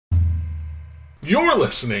You're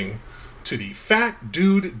listening to the Fat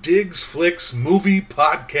Dude Digs Flicks Movie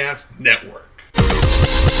Podcast Network.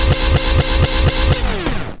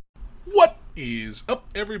 What is up,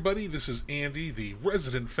 everybody? This is Andy, the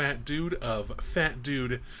resident fat dude of Fat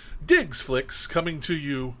Dude Digs Flicks, coming to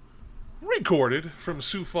you recorded from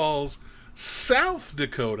Sioux Falls, South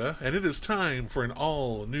Dakota, and it is time for an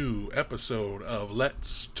all-new episode of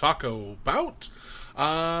Let's Taco Bout.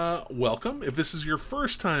 Welcome. If this is your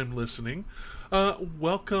first time listening,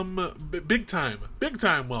 welcome, big time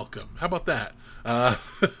welcome. How about that?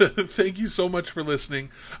 Thank you so much for listening.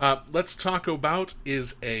 Let's Talk About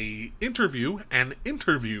is an interview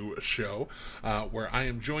show where I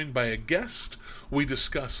am joined by a guest. We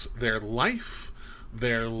discuss their life,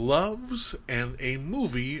 their loves, and a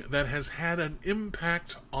movie that has had an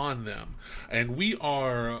impact on them. And we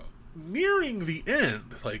are nearing the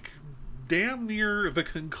end, like damn near the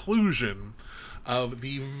conclusion of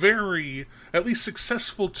the very, at least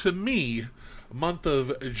successful to me, month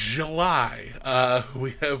of July.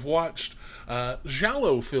 We have watched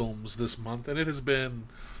Giallo films this month, and it has been,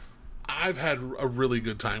 I've had a really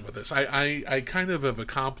good time with this. I kind of have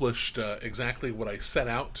accomplished exactly what I set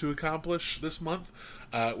out to accomplish this month,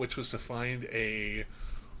 which was to find an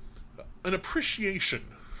appreciation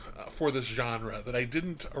for this genre that I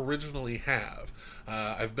didn't originally have.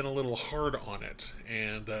 I've been a little hard on it,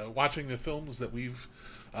 and watching the films that we've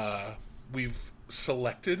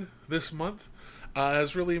selected this month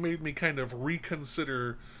has really made me kind of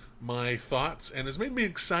reconsider my thoughts, and has made me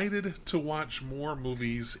excited to watch more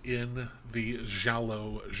movies in the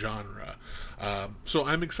Giallo genre. So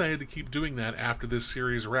I'm excited to keep doing that after this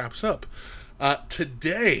series wraps up.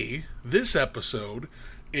 Today, this episode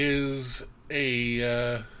is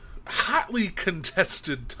a hotly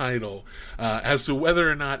contested title as to whether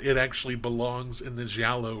or not it actually belongs in the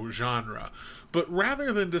Giallo genre. But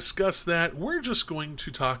rather than discuss that, we're just going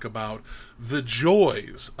to talk about the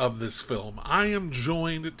joys of this film. I am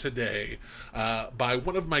joined today by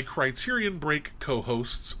one of my Criterion Break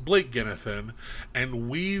co-hosts, Blake Ginithan, and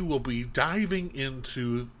we will be diving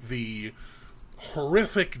into the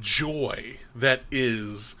horrific joy that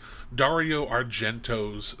is Dario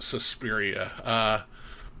Argento's Suspiria.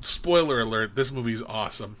 Spoiler alert, this movie's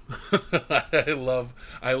awesome.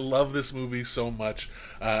 I love this movie so much,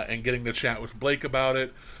 and getting to chat with Blake about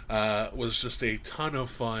it was just a ton of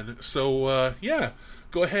fun. So yeah,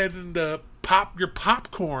 go ahead and pop your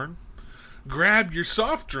popcorn, grab your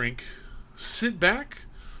soft drink, sit back,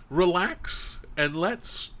 relax, and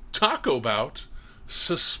let's talk about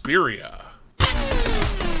Suspiria.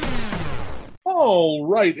 All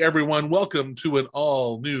right, everyone, welcome to an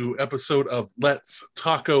all-new episode of Let's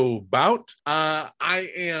Taco Bout. I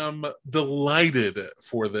am delighted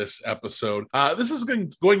for this episode. This is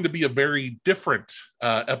going to be a very different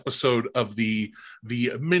episode of the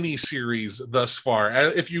mini-series thus far.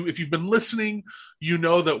 If you've been listening, you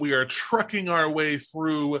know that we are trucking our way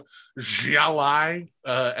through Giallo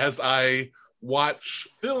as I watch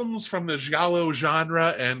films from the Giallo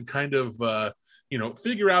genre and kind of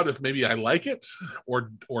figure out if maybe I like it or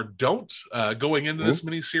don't. Going into this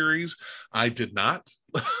miniseries, I did not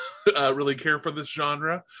really care for this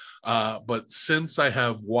genre. But since I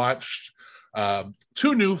have watched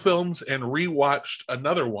two new films and rewatched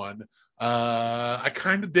another one, I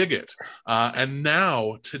kind of dig it. And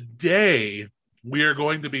now, today, we are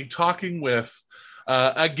going to be talking with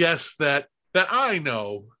a guest that I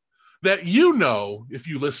know, that you know if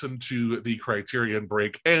you listen to the Criterion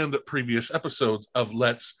Break and previous episodes of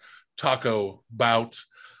Let's Taco Bout.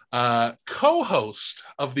 Co-host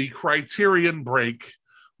of the Criterion Break,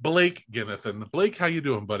 Blake Ginithan. Blake, how you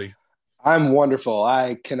doing, buddy? I'm wonderful.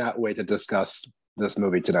 I cannot wait to discuss this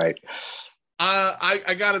movie tonight.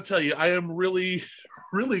 I got to tell you, I am really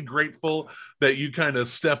grateful that you kind of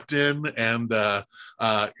stepped in and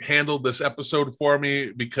handled this episode for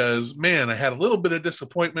me, because, man, I had a little bit of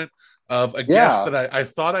disappointment of a guest that I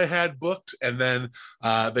thought I had booked, and then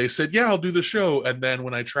they said, yeah, I'll do the show. And then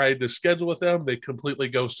when I tried to schedule with them, they completely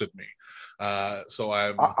ghosted me. So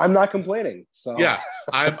I'm not complaining. So yeah,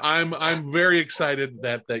 I'm very excited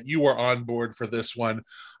that you are on board for this one.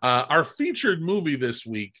 Our featured movie this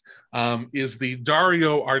week is the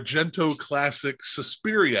Dario Argento classic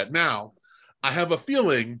Suspiria. Now, I have a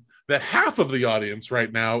feeling that half of the audience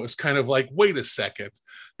right now is kind of like, wait a second,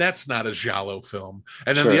 that's not a Giallo film.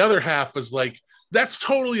 And then the other half is like, that's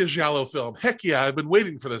totally a Giallo film. Heck yeah, I've been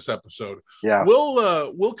waiting for this episode. Yeah,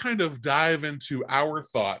 we'll kind of dive into our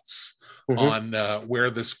thoughts on where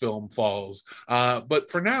this film falls. But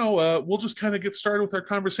for now, we'll just kind of get started with our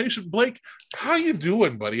conversation. Blake, how you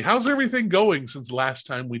doing, buddy? How's everything going since last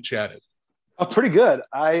time we chatted? Pretty good.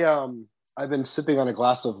 I've been sipping on a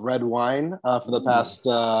glass of red wine for the Ooh. past.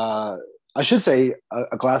 I should say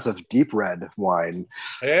a glass of deep red wine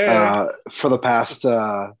Hey. for the past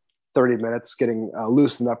 30 minutes, getting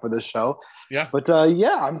loosened up for this show. Yeah. But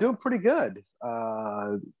yeah, I'm doing pretty good.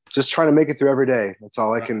 Just trying to make it through every day. That's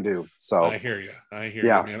all I Right. can do. So I hear you. I hear you,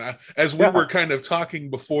 yeah, man. As we yeah, were kind of talking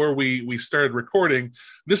before we started recording,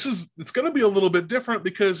 it's going to be a little bit different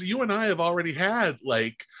because you and I have already had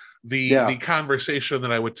like the yeah. conversation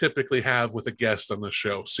that I would typically have with a guest on the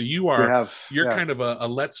show. So We have you're yeah, kind of a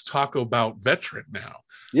let's talk about veteran now.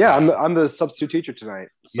 yeah. Uh, I'm the substitute teacher tonight.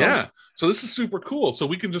 So yeah. So this is super cool. So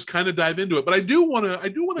we can just kind of dive into it. But I do want to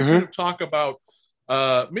kind mhm. of talk about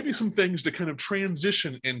maybe some things to kind of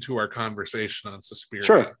transition into our conversation on Suspiria.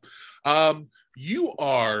 Sure. You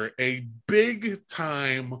are a big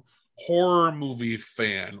time horror movie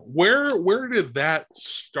fan. Where did that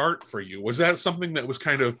start for you? Was that something that was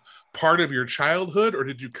kind of part of your childhood, or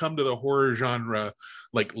did you come to the horror genre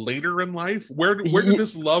like later in life? Where did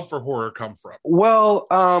this love for horror come from? Well,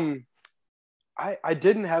 I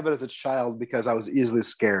didn't have it as a child because I was easily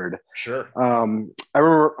scared. Sure. I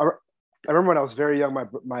remember when I was very young,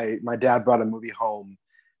 my dad brought a movie home,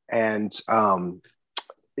 and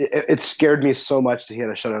it scared me so much that he had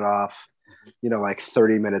to shut it off. Like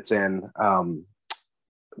 30 minutes in.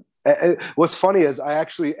 What's funny is I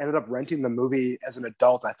actually ended up renting the movie as an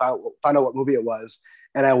adult. I found out what movie it was,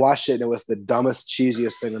 and I watched it, and it was the dumbest,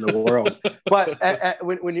 cheesiest thing in the world. But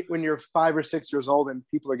when you're 5 or 6 years old and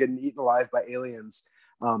people are getting eaten alive by aliens,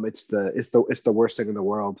 it's the worst thing in the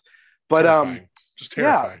world. But Terrifying. Just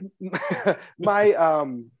yeah,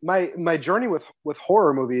 terrifying. my journey with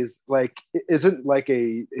horror movies like isn't like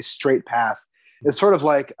a straight path. It's sort of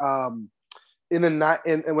like in the night,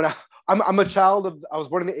 and when I'm a child of, I was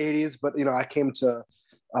born in the 80s, but I came to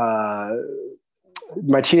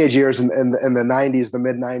my teenage years in the 90s, the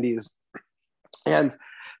mid 90s, and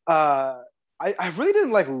I really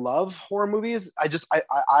didn't like love horror movies. I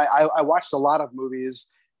watched a lot of movies,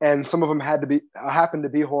 and some of them happened to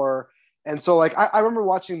be horror. And so like I remember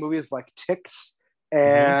watching movies like Ticks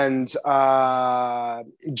Mm-hmm.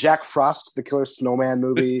 and Jack Frost, the Killer Snowman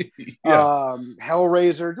movie, Yeah.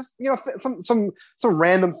 Hellraiser, just some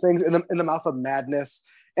random things in the Mouth of Madness.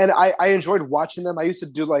 And I enjoyed watching them. I used to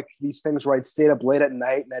do like these things where I'd stay up late at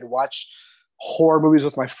night and I'd watch horror movies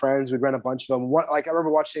with my friends. We'd rent a bunch of them. Like I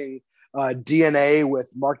remember watching DNA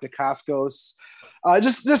with Mark Dacascos,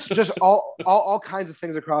 just all kinds of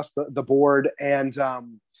things across the board. And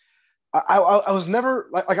I was never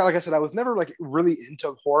like I said, I was never like really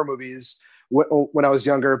into horror movies when I was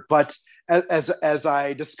younger. But as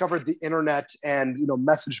I discovered the internet and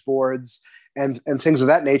message boards and things of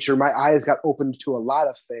that nature, my eyes got opened to a lot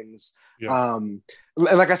of things. Yeah. And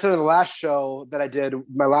like I said in the last show that I did,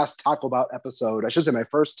 my last Taco Bout episode, I should say my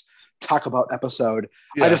first Taco Bout episode,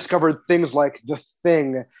 Yeah. I discovered things like The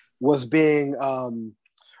Thing was being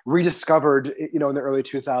rediscovered, in the early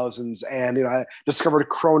 2000s, and I discovered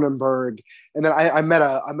Cronenberg, and then I met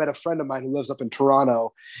a friend of mine who lives up in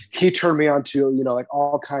Toronto. He turned me on to like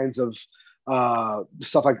all kinds of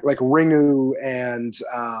stuff like Ringu and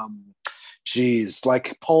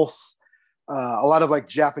like Pulse, a lot of like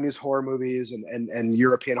Japanese horror movies and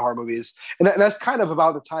European horror movies, and that's kind of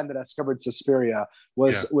about the time that I discovered Suspiria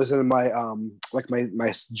was in my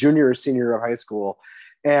my junior or senior year of high school.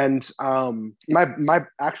 And my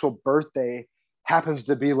actual birthday happens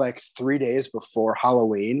to be like 3 days before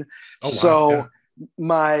Halloween. Oh, wow. So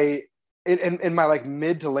Yeah. in my like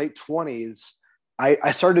mid to late 20s,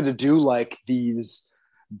 I started to do like these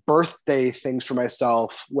birthday things for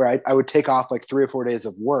myself where I would take off like 3 or 4 days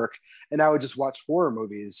of work and I would just watch horror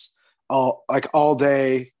movies all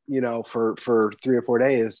day, for 3 or 4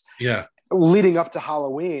 days. Yeah. Leading up to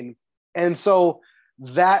Halloween. And so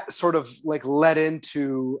that sort of like led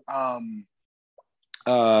into my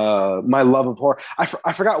love of horror. I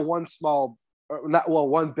forgot one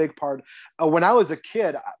one big part. When I was a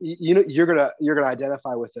kid, you're gonna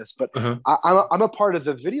identify with this, but Uh-huh. I'm a part of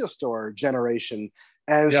the video store generation,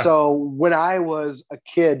 and Yeah. so when I was a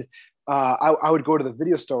kid, I would go to the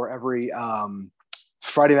video store every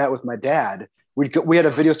Friday night with my dad. We had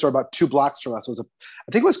a video store about 2 blocks from us. I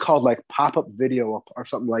think it was called like Pop-Up Video or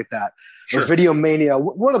something like that, Sure. or Video Mania,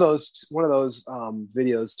 one of those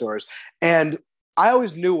video stores. And I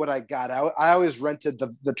always knew what I got. I always rented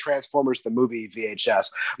the Transformers the movie VHS,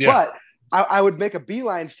 Yeah. but I would make a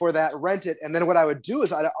beeline for that, rent it, and then what I would do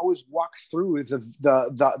is I'd always walk through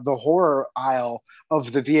the horror aisle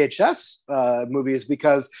of the VHS movies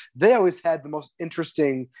because they always had the most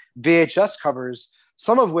interesting VHS covers,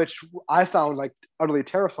 some of which I found like utterly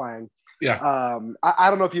terrifying. Yeah. I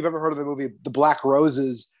don't know if you've ever heard of the movie The Black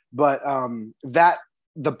Roses but that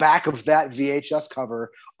the back of that VHS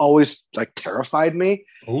cover always like terrified me.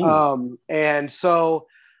 And so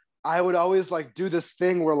I would always like do this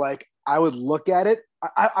thing where like I would look at it.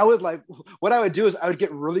 I would like, what I would do is I would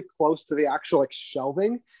get really close to the actual like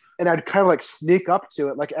shelving, and I'd kind of like sneak up to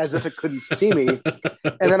it like as if it couldn't see me.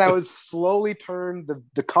 And then I would slowly turn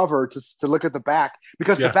the cover to look at the back,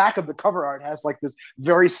 because the back of the cover art has like this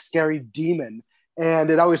very scary demon. And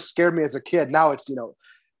it always scared me as a kid. Now it's,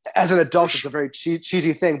 as an adult, it's a very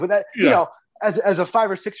cheesy thing, but that, as a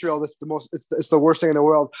 5 or 6 year old, it's the worst thing in the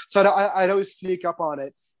world. So I'd always sneak up on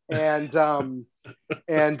it and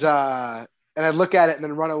I'd look at it and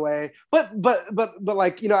then run away. But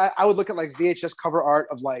like, I would look at like VHS cover art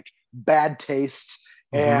of like Bad Taste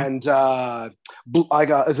and like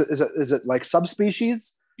is it like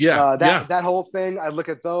Subspecies? That whole thing. I look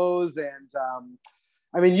at those, and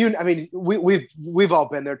we've all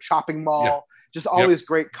been there. Chopping Mall, just always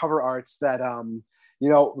great cover arts that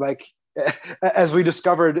like as we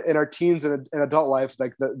discovered in our teens and adult life,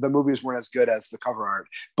 like the movies weren't as good as the cover art.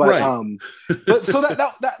 But but so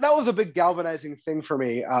that was a big galvanizing thing for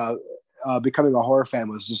me. Becoming a horror fan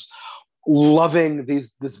was just loving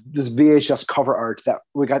this VHS cover art that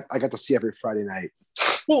I got to see every Friday night.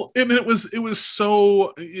 Well, and it was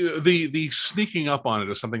so the sneaking up on it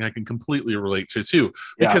is something I can completely relate to too,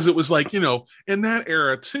 because it was like, in that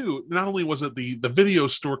era too, not only was it the video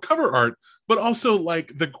store cover art, but also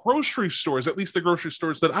like the grocery stores, at least the grocery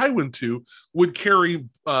stores that I went to, would carry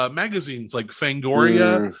magazines like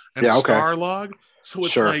Fangoria and Starlog. So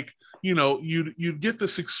it's like, you'd get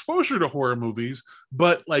this exposure to horror movies,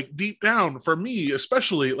 but like deep down for me,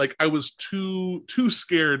 especially, like I was too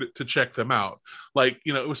scared to check them out. Like,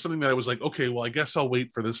 it was something that I was like, okay, well, I guess I'll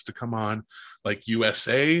wait for this to come on like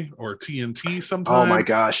USA or TNT sometime. Oh my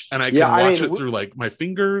gosh. And I can watch it through like my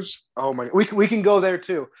fingers. Oh my, we can go there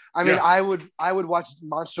too. I mean, I would watch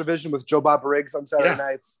Monster Vision with Joe Bob Briggs on Saturday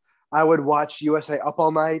nights. I would watch USA Up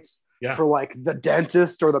All Night. For like The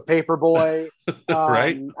Dentist or The Paperboy.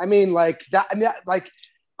 Right. I mean, like that, like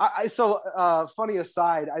funny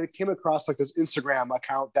aside, I came across like this Instagram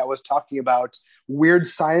account that was talking about weird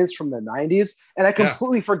science from the 90s. And I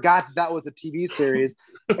completely forgot that was a TV series.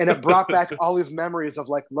 And it brought back all these memories of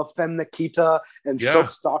like La Femme Nikita and Silk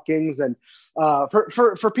Stockings. And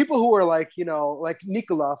for people who are like, like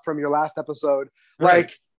Nicola from your last episode,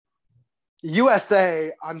 like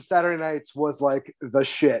USA on Saturday nights was like the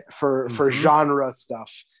shit for genre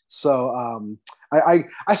stuff. So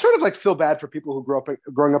I sort of like feel bad for people who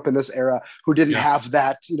growing up in this era who didn't have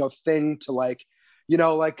that thing to like,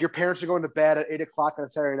 like your parents are going to bed at 8 o'clock on a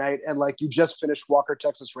Saturday night, and like you just finished Walker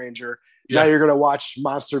Texas Ranger. Now you're gonna watch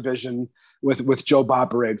Monster Vision with Joe Bob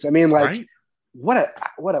Briggs. I mean, like what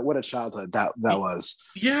a childhood that was.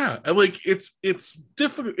 Like it's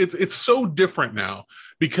different. It's so different now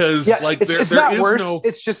because like it's not worse.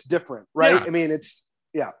 It's just different, right? I mean, it's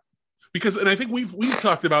because, and I think we've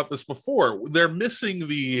talked about this before. They're missing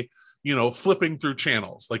the flipping through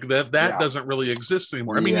channels, like that doesn't really exist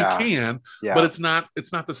anymore. I mean, you can, but it's not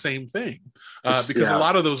the same thing because a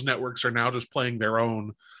lot of those networks are now just playing their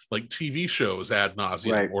own like TV shows ad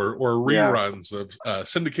nauseum or reruns of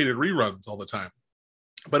syndicated reruns all the time.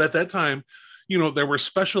 But at that time, there were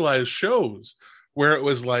specialized shows where it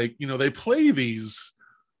was like, they play these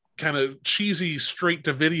kind of cheesy straight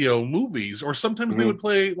to video movies, or sometimes they would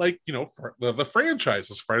play like, the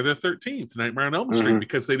franchises, Friday the 13th, Nightmare on Elm Street,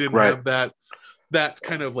 because they didn't have that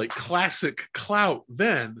kind of like classic clout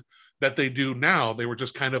then that they do now. They were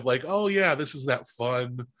just kind of like, oh yeah, this is that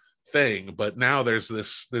fun thing. But now there's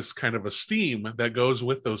this kind of esteem that goes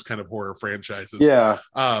with those kind of horror franchises.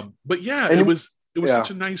 But it was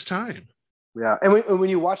such a nice time. And when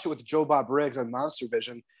you watch it with Joe Bob Briggs on Monster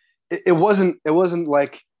Vision, it wasn't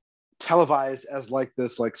like televised as like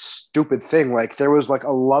this like stupid thing. Like there was like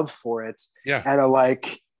a love for it, and a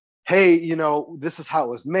like, hey, this is how it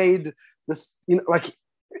was made. This, like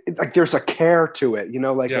there's a care to it.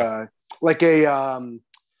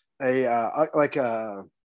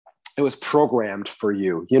 It was programmed for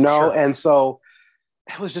you, and so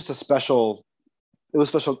it was just a special. It was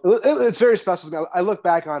special. It's very special to me. I look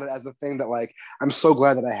back on it as a thing that like I'm so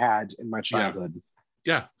glad that I had in my childhood.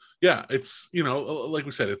 It's like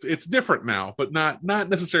we said, it's different now, but not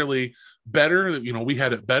necessarily better. We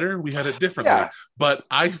had it better, we had it differently. But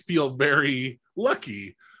I feel very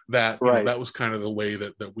lucky that that was kind of the way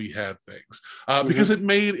that we had things, because it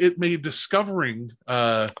made discovering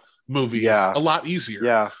movies a lot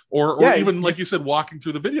easier. Or even like you said, walking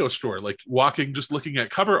through the video store, like just looking at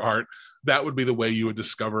cover art, that would be the way you would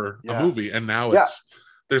discover a movie. And now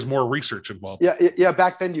there's more research involved. Yeah.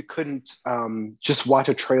 Back then, you couldn't just watch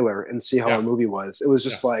a trailer and see how a movie was. It was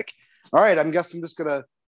just like, all right, I'm guessing I'm just gonna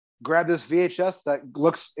grab this VHS that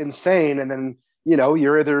looks insane, and then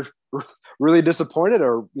you're either really disappointed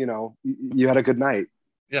or you had a good night.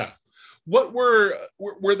 Yeah. What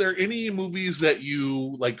were there any movies that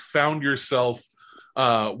you like found yourself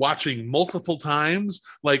watching multiple times?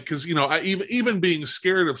 Like, because I even being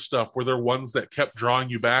scared of stuff, were there ones that kept drawing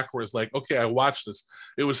you back? Where it's like, okay, I watched this,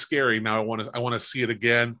 it was scary. Now I want to see it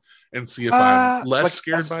again and see if I'm less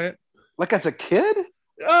scared by it. Like as a kid?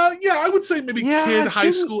 Yeah, I would say maybe kid,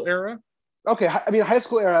 high school era. Okay, I mean high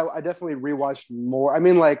school era. I definitely rewatched more. I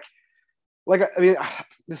mean,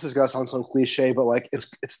 this is gonna sound so cliche, but like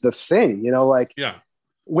it's the thing, like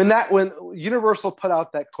when Universal put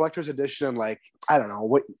out that collector's edition, like I don't know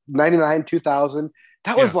what 99 2000,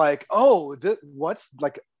 that was like, oh, what's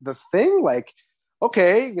like the thing? Like,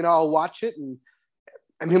 okay, I'll watch it, and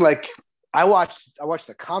I mean, like I watched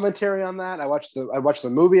the commentary on that. I watched the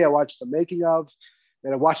movie. I watched the making of,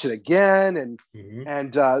 and I watched it again, and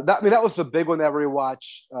that was the big one that I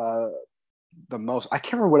rewatched the most. I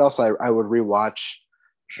can't remember what else I would rewatch.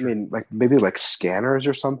 Sure. I mean, like maybe like Scanners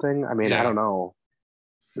or something. I mean, I don't know.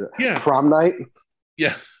 Yeah, Prom Night.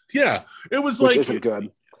 Yeah. It was which isn't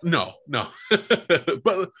good. No.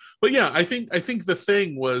 but yeah, I think the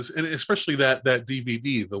thing was, and especially that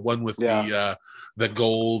DVD, the one with the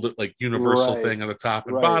gold like Universal thing on the top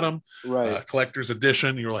and bottom, collector's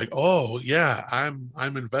edition. You're like, oh yeah,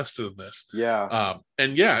 I'm invested in this.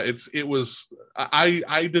 And it was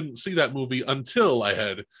I didn't see that movie until I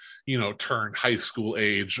had turned high school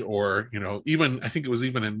age, or even I think it was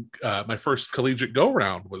even in my first collegiate go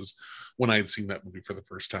round was when I had seen that movie for the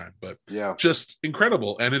first time. But just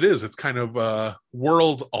incredible. And it's kind of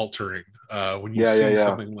world altering when you see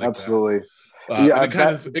something like absolutely.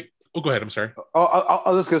 that. Go ahead. I'm sorry. I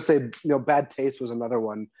was just going to say, Bad Taste was another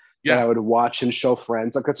one that I would watch and show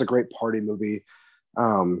friends. Like, that's a great party movie.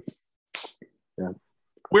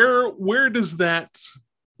 Where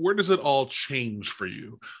does it all change for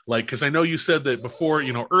you? Like, because I know you said that before,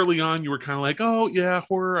 early on, you were kind of like, oh yeah,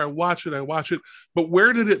 horror, I watch it. But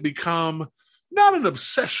where did it become not an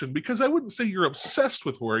obsession? Because I wouldn't say you're obsessed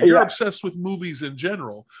with horror. You're obsessed with movies in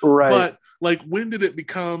general. Right. But like, when did it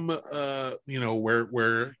become,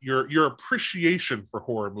 where your appreciation for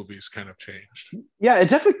horror movies kind of changed? Yeah, it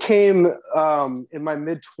definitely came in my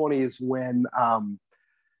mid-20s when,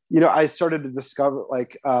 I started to discover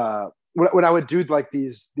like, when I would do like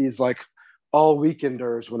these like all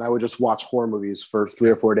weekenders, when I would just watch horror movies for 3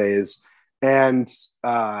 or 4 days, and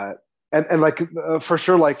like for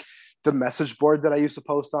sure, like the message board that I used to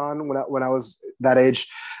post on when I was that age,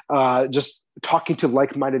 just talking to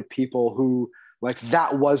like-minded people who like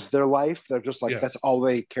that was their life. They're just like that's all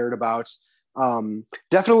they cared about.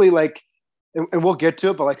 Definitely like, and we'll get to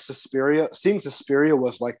it, but like seeing Suspiria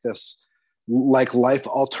was like this like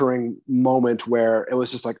life-altering moment where it was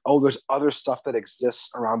just like, oh, there's other stuff that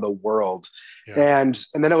exists around the world. And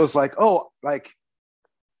then it was like, oh, like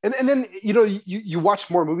and then you watch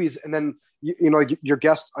more movies, and then like your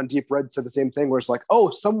guest on Deep Red said the same thing, where it's like, oh,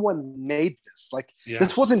 someone made this. Like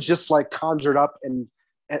this wasn't just like conjured up, and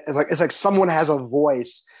like it's like someone has a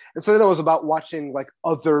voice. And so then it was about watching like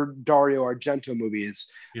other Dario Argento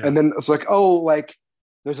movies, and then it's like, oh, like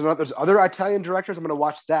there's other Italian directors, I'm going to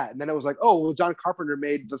watch that. And then it was like, oh, well, John Carpenter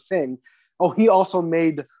made The Thing. Oh, he also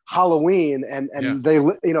made Halloween, and they,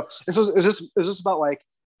 this was just about like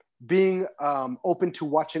being open to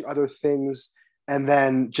watching other things and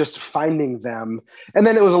then just finding them. And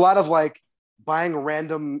then it was a lot of like buying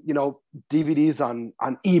random, DVDs on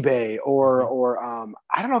eBay or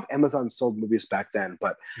I don't know if Amazon sold movies back then,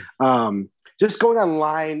 but just going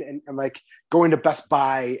online and like going to Best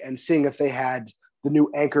Buy and seeing if they had the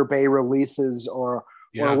new Anchor Bay releases or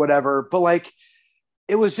whatever. But like,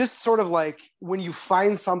 it was just sort of like when you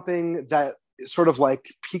find something that sort of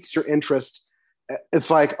like piques your interest,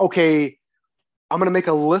 it's like, okay, I'm going to make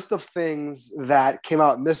a list of things that came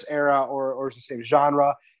out in this era or the same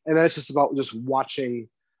genre. And then it's just about just watching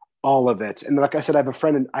all of it. And like I said, I have a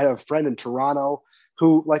friend in Toronto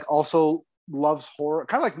who like also loves horror,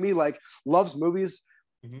 kind of like me, like loves movies,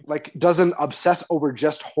 like doesn't obsess over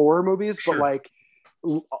just horror movies,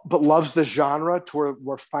 but loves the genre to where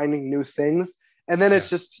we're finding new things. And then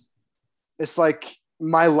it's like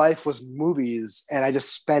my life was movies, and I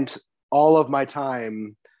just spent all of my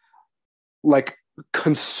time like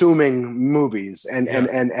consuming movies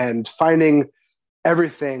and finding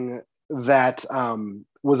everything that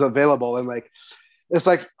was available. And like, it's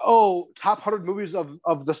like, oh, top 100 movies of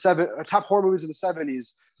the top horror movies of the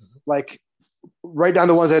 70s. Like, right down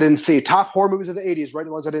the ones I didn't see. Top horror movies of the 80s, right,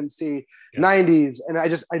 the ones I didn't see. Yeah. 90s, and I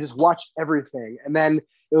just watched everything. And then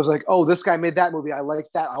it was like, oh, this guy made that movie. I like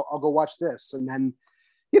that. I'll go watch this. And then,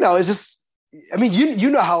 it's just, I mean, you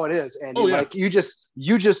know how it is, Andy. Like you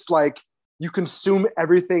just like you consume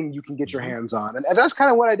everything you can get your hands on, and that's kind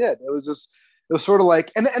of what I did. It was sort of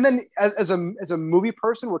like, and then as a movie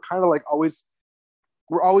person, we're kind of like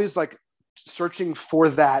we're always like searching for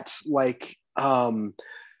that like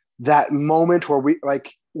that moment where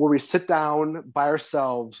we sit down by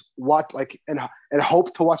ourselves, watch and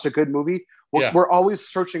hope to watch a good movie. We're always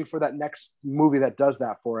searching for that next movie that does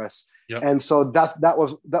that for us. Yep. And so that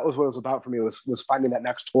was what it was about for me, was finding that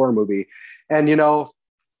next horror movie. And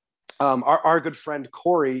our good friend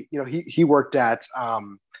Corey, he worked at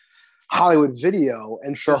Hollywood Video,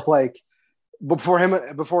 and so like before him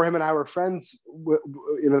and I were friends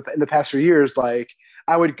in the past few years, like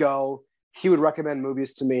I would go, he would recommend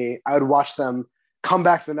movies to me, I would watch them, come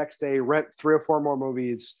back the next day, rent 3 or 4 more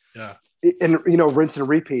movies, and rinse and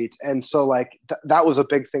repeat. And so like that was a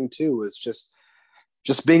big thing too, was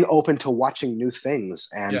just being open to watching new things.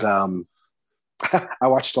 And I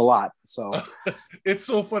watched a lot. So it's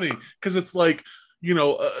so funny because it's like,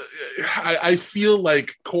 I feel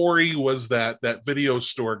like Corey was that video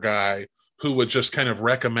store guy who would just kind of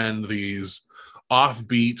recommend these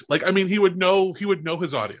offbeat, like, I mean, he would know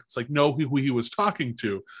his audience, like know who he was talking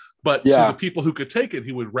to, but to the people who could take it,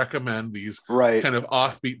 he would recommend these kind of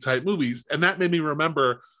offbeat type movies. And that made me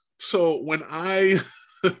remember, so when I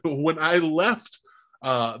left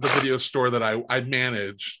the video store that I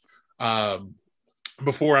managed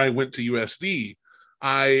before I went to USD,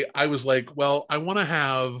 I was like, well, I want to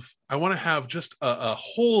have just a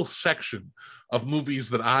whole section of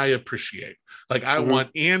movies that I appreciate. Like I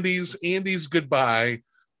want Andy's Goodbye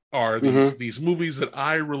are these movies that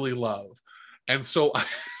I really love. And so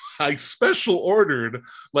I special ordered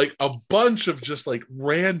like a bunch of just like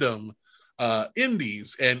random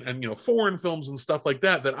indies and foreign films and stuff like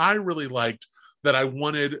that I really liked, that I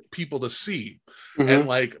wanted people to see. And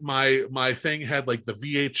like my thing had like the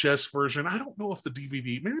VHS version. I don't know if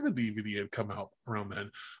maybe the DVD had come out around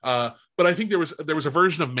then. But I think there was a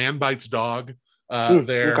version of Man Bites Dog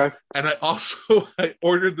there. Okay. And I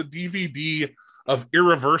ordered the DVD of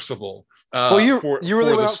Irreversible. You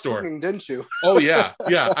really went out swinging, didn't you? Oh yeah.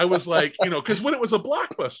 I was like, because when it was a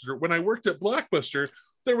Blockbuster, when I worked at Blockbuster,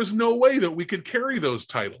 there was no way that we could carry those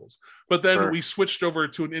titles. But then we switched over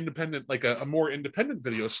to an independent, like a more independent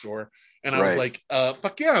video store. And I was like,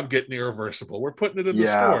 fuck yeah, I'm getting Irreversible. We're putting it in the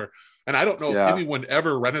store. And I don't know if anyone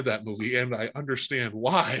ever rented that movie, and I understand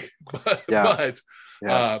why. But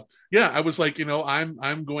I was like,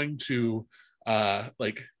 I'm going to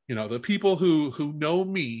the people who know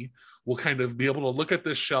me will kind of be able to look at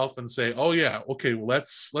this shelf and say, oh yeah, okay, well,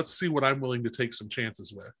 let's see what I'm willing to take some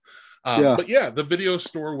chances with. But the video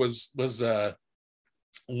store was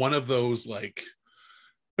one of those, like,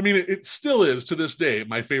 I mean, it still is to this day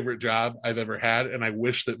my favorite job I've ever had, and I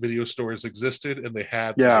wish that video stores existed and they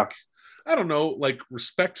had like, I don't know, like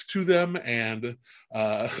respect to them and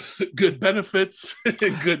good benefits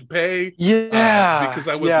and good pay. Because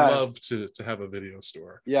I would love to have a video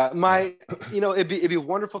store. It'd be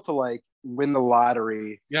wonderful to like win the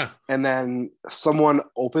lottery. And then someone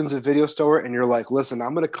opens a video store and you're like, listen,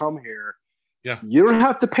 I'm going to come here. You don't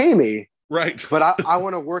have to pay me. Right. But I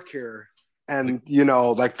want to work here. And,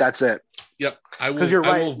 like, that's it. Yep. I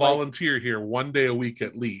will volunteer here one day a week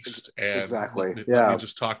at least. And let me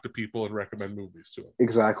just talk to people and recommend movies to them.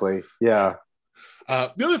 Exactly. Yeah.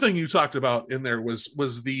 The other thing you talked about in there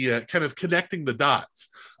was the kind of connecting the dots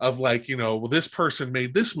of like, well, this person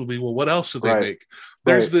made this movie. Well, what else did they make?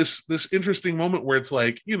 There's this interesting moment where it's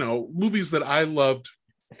like, movies that I loved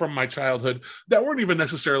from my childhood that weren't even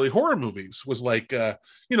necessarily horror movies was like, I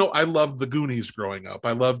loved The Goonies growing up.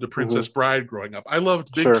 I loved The Princess Bride growing up. I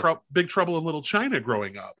loved Big Trouble in Little China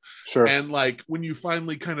growing up. And like when you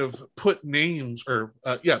finally kind of put names to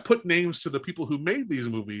the people who made these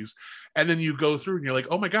movies, and then you go through and you're like,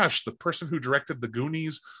 oh my gosh, the person who directed The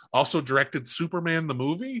Goonies also directed Superman the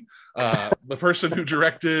movie. The person who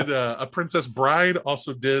directed A Princess Bride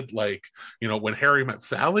also did like, When Harry Met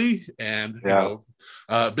Sally, and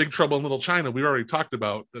Big Trouble in Little China. We already talked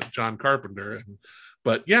about John Carpenter,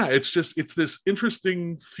 but it's this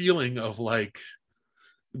interesting feeling of like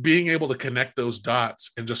being able to connect those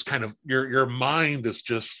dots, and just kind of your mind is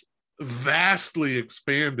just vastly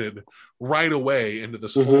expanded right away into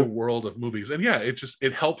this whole world of movies. And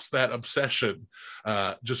it helps that obsession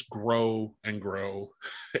just grow and grow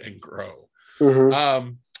and grow.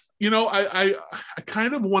 I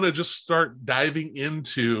kind of want to just start diving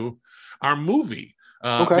into our movie.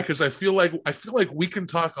 Okay. because I feel like we can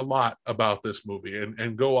talk a lot about this movie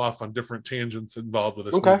and go off on different tangents involved with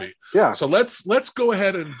this Okay. movie. Yeah. So let's go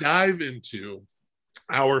ahead and dive into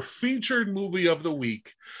our featured movie of the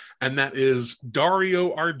week, and that is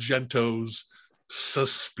Dario Argento's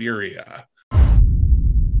Suspiria.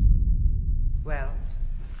 Well,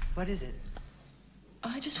 what is it?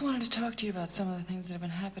 I just wanted to talk to you about some of the things that have been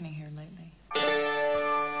happening here lately.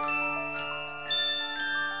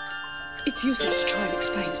 It's useless to try and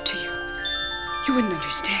explain it to you. You wouldn't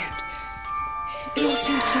understand. It all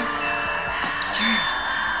seems so absurd,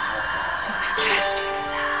 so fantastic.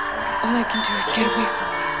 All I can do is get away from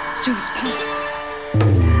it as soon as possible.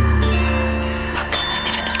 How come I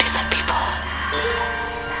never noticed that before?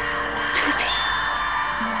 Susie,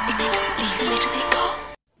 if they don't leave, where do they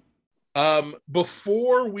go?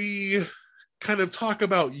 Before we kind of talk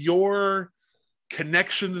about your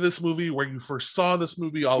connection to this movie, where you first saw this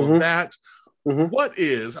movie, all of that, what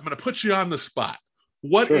is, I'm going to put you on the spot.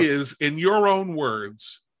 What is, in your own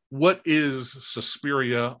words, what is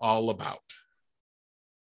Suspiria all about?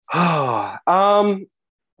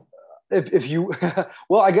 If you,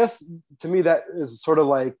 well, I guess to me that is sort of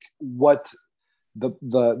like what the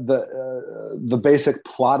basic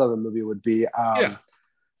plot of the movie would be.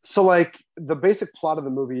 So like the basic plot of the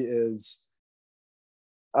movie is,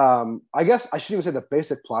 I guess I shouldn't even say the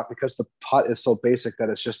basic plot because the plot is so basic that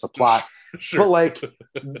it's just the plot. But like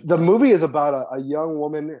the movie is about a young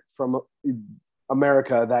woman from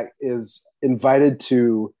America that is invited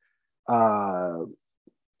to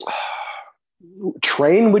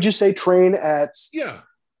train. Would you say train at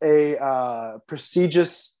a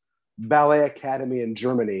prestigious ballet academy in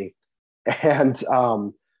Germany, and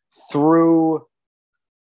through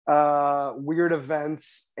weird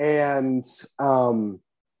events and some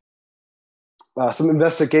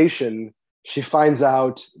investigation, she finds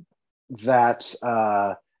out that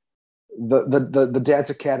the dance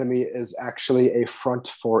academy is actually a front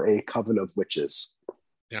for a coven of witches.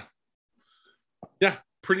 Yeah,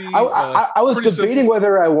 pretty. I was pretty debating simple.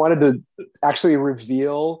 whether I wanted to actually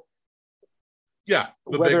reveal,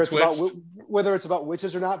 whether it's about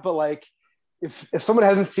witches or not. But like, if someone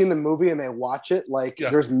hasn't seen the movie and they watch it, like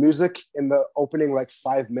there's music in the opening like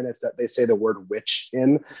 5 minutes that they say the word witch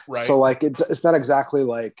in. Right. So like it's not exactly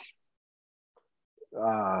like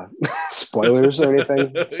spoilers or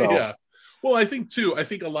anything. So yeah. Well, I think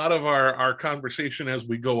a lot of our conversation as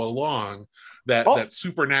we go along, that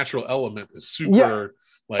supernatural element is super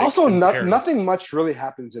like also nothing much really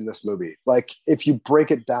happens in this movie. Like if you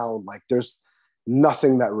break it down, like there's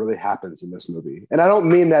nothing that really happens in this movie. And I don't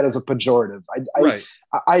mean that as a pejorative.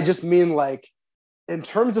 I just mean like in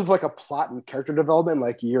terms of like a plot and character development,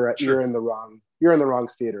 like you're in the wrong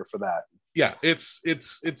theater for that. Yeah,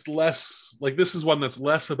 it's less like, this is one that's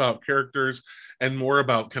less about characters and more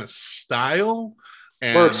about kind of style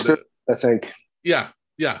and or experience, I think. Yeah.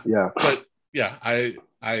 But yeah, I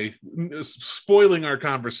spoiling our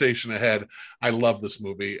conversation ahead, I love this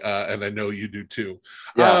movie, and I know you do too.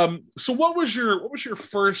 So what was your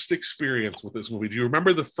first experience with this movie? Do you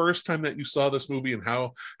remember the first time that you saw this movie, and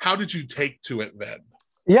how did you take to it then?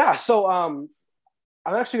 Yeah, so I'm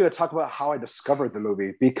actually going to talk about how I discovered the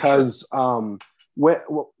movie, because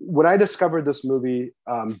when I discovered this movie,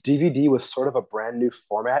 DVD was sort of a brand new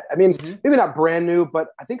format. I mean, maybe not brand new, but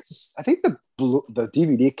I think the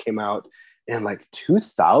DVD came out in like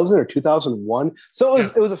 2000 or 2001. So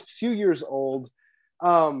it was a few years old.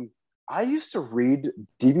 I used to read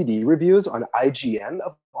DVD reviews on IGN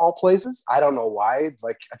of all places. I don't know why.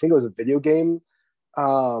 Like, I think it was a video game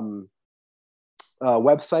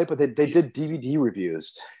website, but they did DVD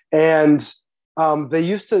reviews, and they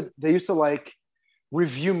used to like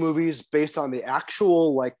review movies based on the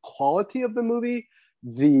actual like quality of the movie,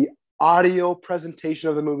 the audio presentation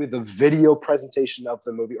of the movie, the video presentation of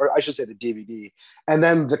the movie, or I should say the DVD, and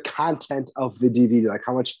then the content of the DVD, like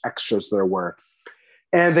how much extras there were.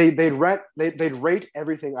 And they'd rate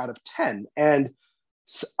everything out of 10. And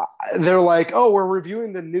they're like, oh, we're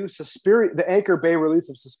reviewing the new Suspiria, the Anchor Bay release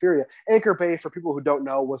of Suspiria. Anchor Bay, for people who don't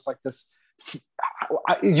know, was like this,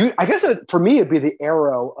 I guess for me, it'd be the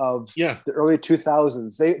Arrow of the early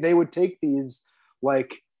 2000s. They would take these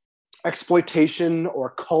like exploitation or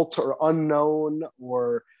cult or unknown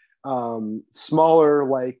or smaller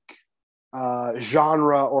like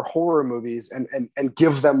genre or horror movies and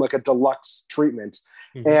give them like a deluxe treatment.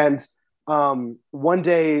 And one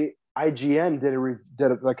day IGN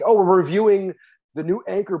did like, oh, we're reviewing the new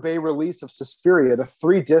Anchor Bay release of Suspiria, the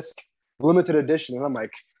 3-disc limited edition. And I'm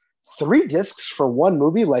like, 3 discs for one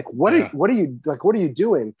movie? Like, what are you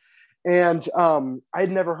doing? And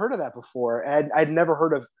I'd never heard of that before. And I'd never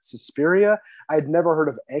heard of Suspiria. I'd never heard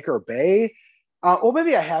of Anchor Bay. Well,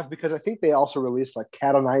 maybe I have, because I think they also released like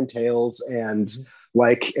Cat o' Nine Tails and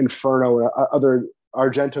like Inferno and other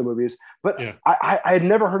Argento movies. But Yeah. I had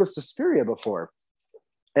never heard of Suspiria before.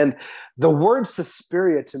 And the word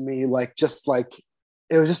Suspiria to me, like, just like,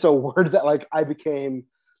 it was just a word that like I became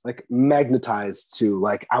like magnetized to.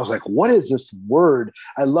 Like, I was like, what is this word?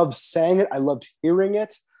 I loved saying it. I loved hearing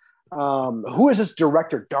it. Who is this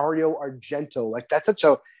director? Dario Argento. Like, that's such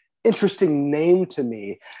a interesting name to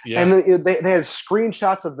me. Yeah. And then they had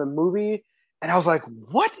screenshots of the movie, and I was like,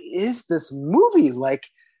 what is this movie? Like,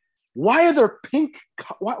 why are there pink?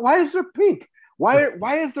 Why is there pink?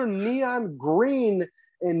 Why is there neon green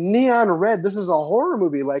and neon red? This is a horror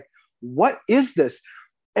movie. Like, what is this?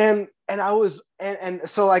 And I was, and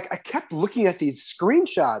so like I kept looking at these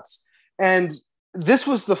screenshots, and this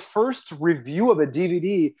was the first review of a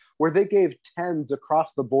DVD where they gave 10s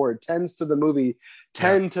across the board, 10s to the movie,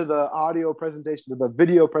 10 to the audio presentation, to the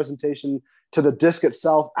video presentation, to the disc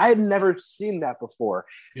itself. I had never seen that before.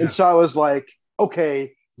 Yeah. And so I was like,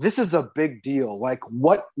 okay, this is a big deal. Like,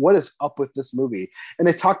 what is up with this movie? And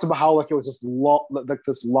they talked about how like it was this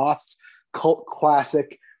this lost cult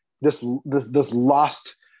classic, this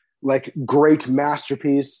lost like great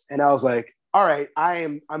masterpiece. And I was like, all right,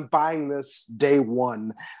 I'm buying this day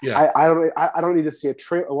one. Yeah. I don't need to see a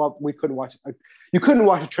trailer. Well, we couldn't watch. You couldn't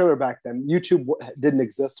watch a trailer back then. YouTube didn't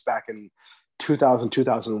exist back in 2000,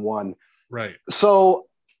 2001. Right. So,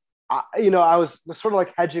 I was sort of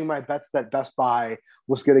like hedging my bets that Best Buy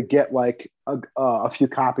was going to get like a few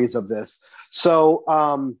copies of this. So,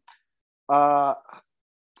 that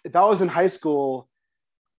was in high school.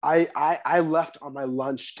 I left on my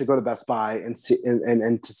lunch to go to Best Buy and see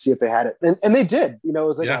and to see if they had it, and they did. It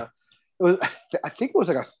was like I think it was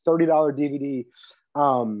like a $30 DVD,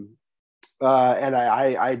 and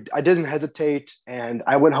I didn't hesitate, and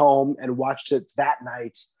I went home and watched it that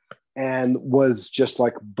night, and was just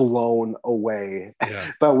like blown away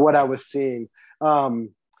by what I was seeing. Like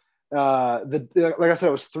I said,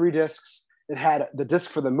 it was 3 discs. It had the disc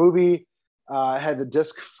for the movie. I had the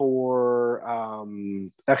disc for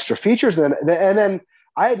extra features, and then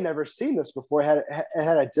I had never seen this before. It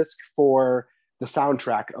had a disc for the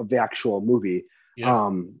soundtrack of the actual movie,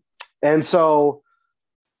 and so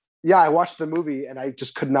I watched the movie, and I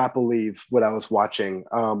just could not believe what I was watching.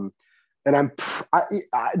 And I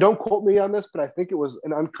don't quote me on this, but I think it was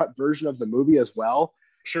an uncut version of the movie as well.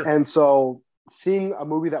 Sure. And so seeing a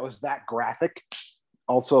movie that was that graphic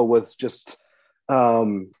also was just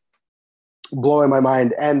blowing my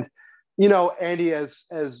mind. And Andy, as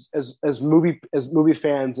movie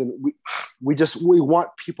fans, and we want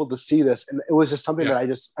people to see this, and it was just something that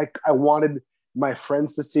I wanted my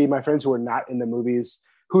friends to see, my friends who were not in the movies,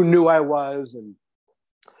 who knew I was,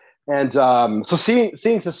 and so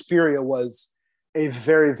seeing Suspiria was a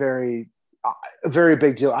very, very, very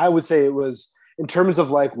big deal. I would say it was, in terms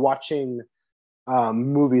of like watching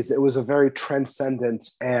movies, it was a very transcendent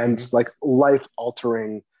and like life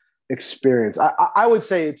altering experience. I would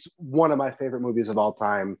say it's one of my favorite movies of all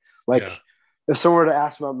time. Like, if someone were to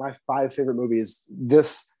ask about my 5 favorite movies,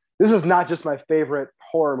 this is not just my favorite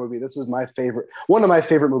horror movie. This is one of my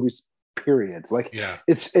favorite movies, period. Like,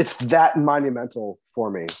 it's that monumental for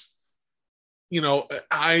me.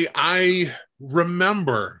 I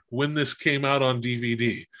remember when this came out on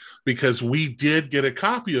DVD, because we did get a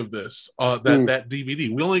copy of this, that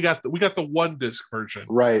DVD. We got the 1 disc version.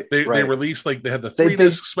 Right. They released, like, they had the 3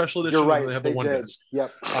 disc special edition. You're right. And they had the 1 disc.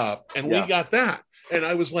 Yep. We got that. And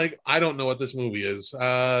I was like, I don't know what this movie is. Do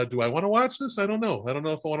I want to watch this? I don't know. I don't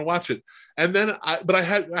know if I want to watch it. And then I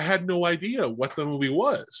had no idea what the movie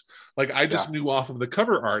was. Like, I just knew off of the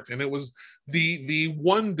cover art, and it was the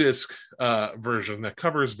 1 disc version. That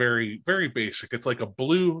cover is very, very basic. It's like a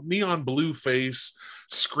neon blue face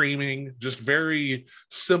screaming, just very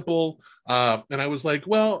simple. And I was like,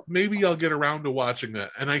 well, maybe I'll get around to watching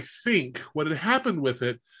that. And I think what had happened with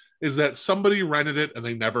it is that somebody rented it and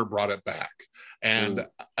they never brought it back. And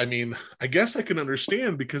I mean, I guess I can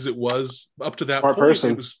understand, because it was up to that point.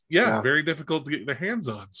 It was very difficult to get their hands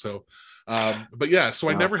on. So, so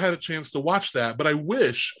I never had a chance to watch that. But I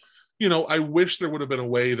wish there would have been a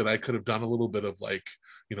way that I could have done a little bit of like,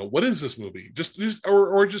 what is this movie? Just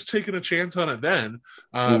taking a chance on it then,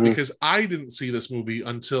 because I didn't see this movie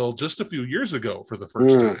until just a few years ago for the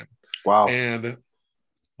first time. Wow! And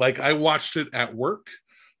like, I watched it at work.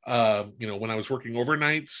 When I was working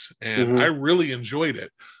overnights, and I really enjoyed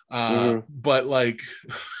it. But like,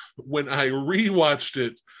 when I rewatched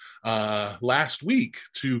it last week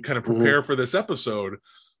to kind of prepare for this episode,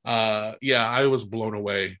 Yeah, I was blown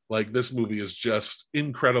away. Like, this movie is just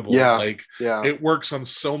incredible. Yeah, Like, yeah. it works on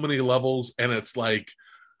so many levels, and it's like,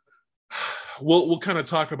 we'll kind of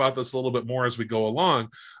talk about this a little bit more as we go along.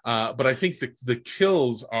 But I think the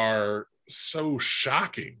kills are so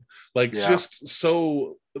shocking, like, Yeah. just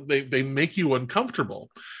so they make you uncomfortable.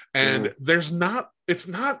 And there's not, it's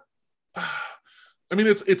not, I mean,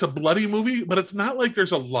 it's a bloody movie, but it's not like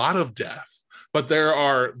there's a lot of death. But there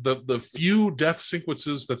are the few death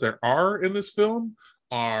sequences that there are in this film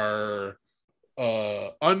are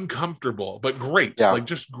uncomfortable, but great. Yeah. Like,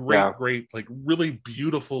 just great, Yeah. great, like, really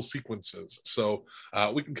beautiful sequences. So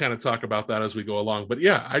we can kind of talk about that as we go along. But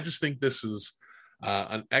yeah, I just think this is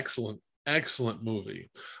an excellent movie.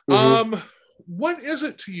 What is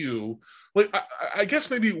it to you? Like, I guess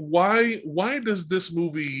maybe why does this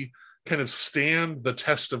movie kind of stand the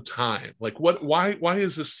test of time? Like, why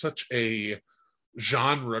is this such a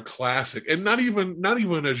genre classic, and not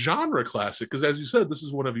even a genre classic, because, as you said, this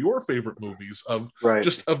is one of your favorite movies of Right.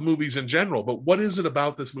 just of movies in general. But what is it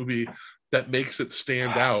about this movie that makes it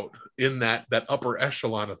stand out in that upper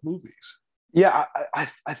echelon of movies? Yeah,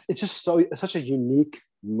 it's just such a unique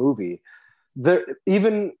movie. There,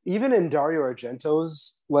 even in Dario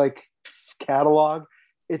Argento's like catalog,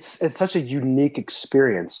 it's such a unique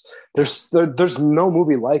experience. There's no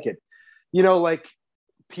movie like it. You know, like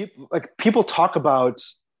people talk about,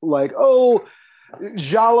 like, oh,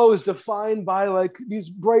 Giallo is defined by like these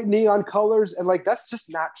bright neon colors, and like that's just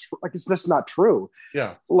not true. Like, it's just not true.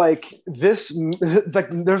 Yeah. Like this, like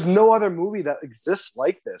there's no other movie that exists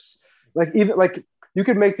like this. Like, even like you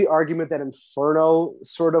could make the argument that Inferno,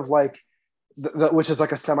 sort of like which is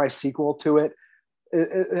like a semi sequel to it,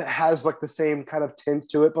 it has like the same kind of tint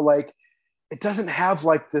to it, but like it doesn't have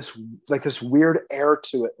like this weird air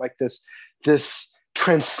to it, like this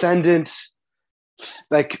transcendent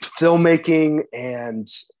like filmmaking, and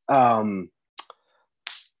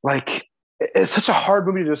like it's such a hard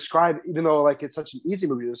movie to describe, even though like it's such an easy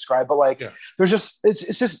movie to describe. But like, there's just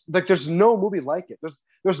it's just like there's no movie like it.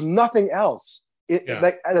 There's nothing else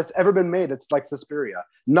like that's ever been made. It's like Suspiria.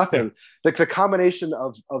 Nothing. Like the combination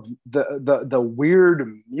of the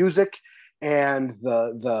weird music and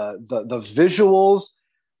the visuals,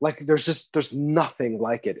 like there's nothing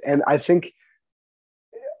like it. And I think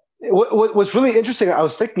what's really interesting, I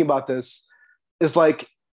was thinking about this, is like,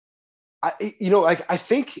 I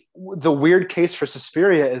think the weird case for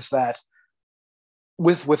Suspiria is that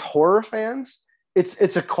with horror fans,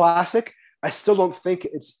 it's a classic. I still don't think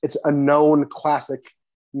it's a known classic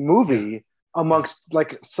movie amongst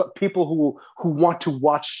like people who want to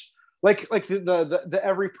watch like the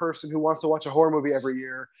every person who wants to watch a horror movie every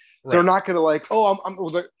year. Right. They're not gonna like,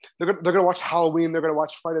 they're gonna watch Halloween, they're gonna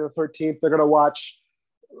watch Friday the 13th, they're gonna watch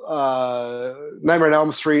Nightmare on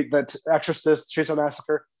Elm Street, that Exorcist, Chainsaw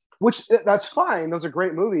Massacre, which that's fine. Those are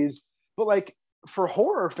great movies. But like for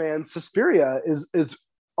horror fans, Suspiria is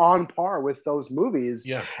on par with those movies.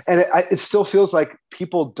 Yeah. And it still feels like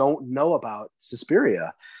people don't know about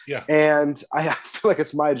Suspiria. Yeah. And I feel like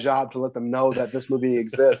it's my job to let them know that this movie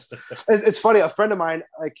exists. It's funny. A friend of mine,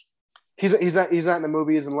 like, he's not in the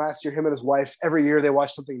movies, and last year him and his wife, every year they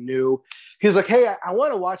watch something new. He's like, hey, I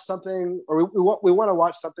want to watch something, or we want to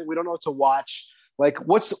watch something. We don't know what to watch. Like,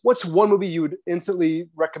 what's one movie you would instantly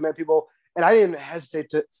recommend people? And I didn't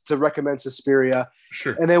hesitate to recommend Suspiria.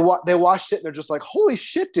 Sure. And they watched it, and they're just like, holy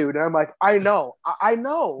shit, dude. And I'm like, I know.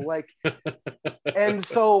 Like, and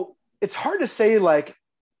so it's hard to say like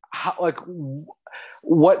how, like,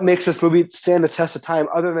 what makes this movie stand the test of time,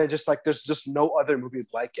 other than just like there's just no other movie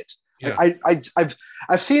like it. Yeah. Like,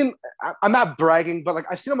 I've seen, I'm not bragging, but like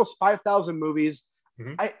I've seen almost 5,000 movies.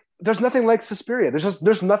 Mm-hmm. There's nothing like Suspiria.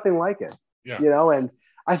 There's nothing like it. Yeah. You know, and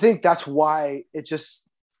I think that's why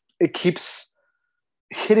it keeps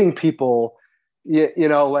hitting people, you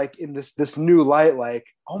know, like in this new light, like,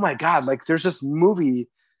 oh my God, like there's this movie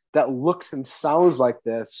that looks and sounds like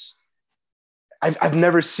this. I've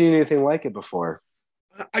never seen anything like it before.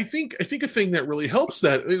 I think a thing that really helps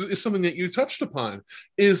that is something that you touched upon,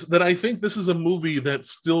 is that I think this is a movie that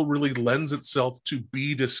still really lends itself to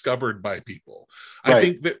be discovered by people. Right. I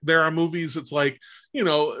think that there are movies, it's like, you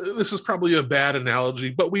know, this is probably a bad analogy,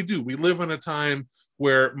 but we live in a time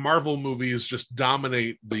where Marvel movies just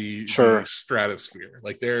dominate the stratosphere.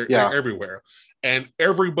 Like they're everywhere. And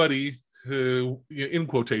everybody in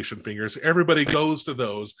quotation fingers, everybody goes to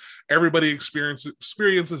those, everybody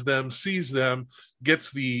experiences them, sees them,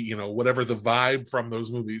 gets the whatever the vibe from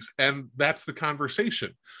those movies, and that's the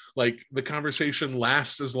conversation. Like the conversation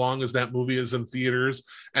lasts as long as that movie is in theaters,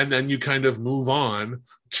 and then you kind of move on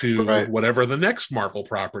to whatever the next Marvel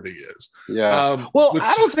property is. Well,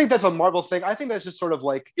 I don't think that's a Marvel thing. I think that's just sort of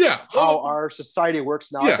like how our society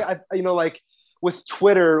works now. Like with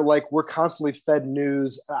Twitter, like we're constantly fed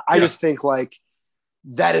news. I just think like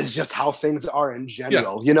that is just how things are in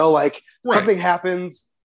general. Like something happens,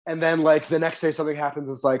 and then like the next day something happens.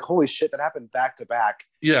 It's like, holy shit, that happened back to back.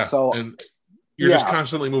 So and you're just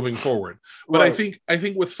constantly moving forward. But I think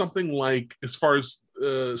with something like, as far as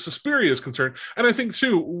Suspiria is concerned, and I think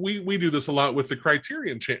too, we do this a lot with the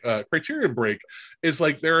Criterion break, is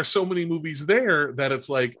like there are so many movies there that it's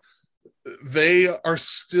like they are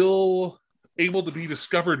still able to be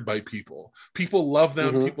discovered by people. People love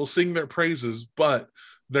them, people sing their praises, but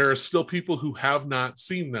there are still people who have not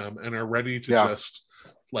seen them and are ready to just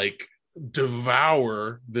like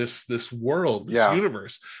devour this world, this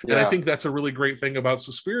universe. And I think that's a really great thing about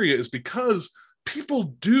Suspiria, is because people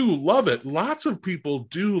do love it. Lots of people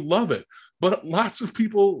do love it, but lots of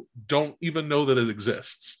people don't even know that it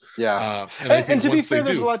exists. And to be fair,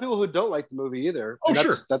 there's a lot of people who don't like the movie either.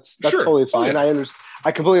 That's totally fine.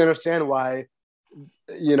 I completely understand why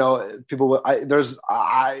people there's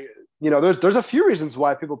a few reasons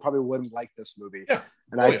why people probably wouldn't like this movie.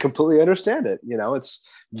 I completely understand it. It's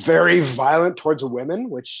very violent towards women,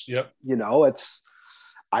 which it's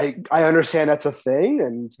I understand that's a thing,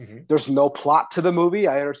 and there's no plot to the movie.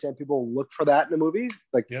 I understand people look for that in a movie.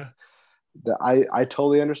 Like I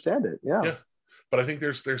totally understand it. But I think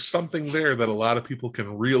there's something there that a lot of people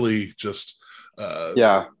can really just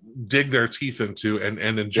dig their teeth into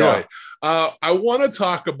and enjoy. I want to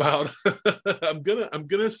talk about I'm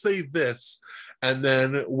gonna say this, and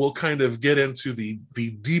then we'll kind of get into the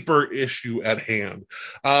deeper issue at hand.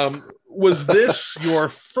 Was this your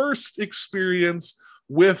first experience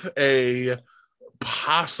with a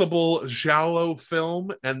possible giallo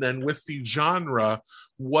film? And then with the genre,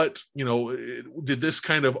 what did this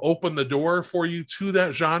kind of open the door for you to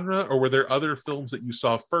that genre, or were there other films that you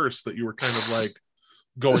saw first that you were kind of like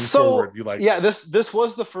going forward? You like? This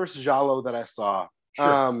was the first giallo that I saw.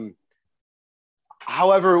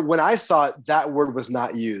 However, when I saw it, that word was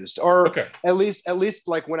not used, or at least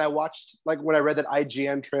like when I read that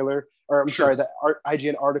IGN trailer, or that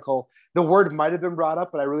IGN article, the word might have been brought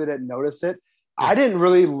up, but I really didn't notice it. I didn't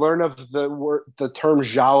really learn of the term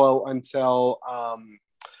giallo until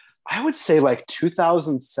I would say like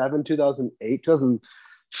 2007, 2008,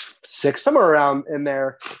 2006, somewhere around in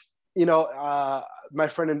there. My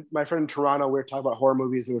friend in Toronto, we were talking about horror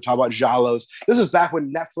movies and we were talking about giallos. This is back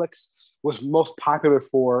when Netflix was most popular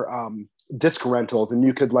for disc rentals, and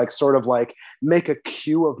you could like sort of like make a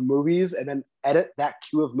queue of movies and then edit that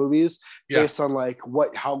queue of movies based on like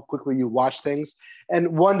how quickly you watch things.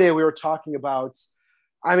 And one day we were talking about,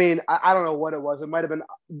 I don't know what it was. It might have been,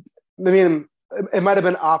 it might have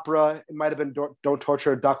been opera. It might have been Don't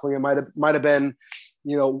Torture a Duckling. It might have been,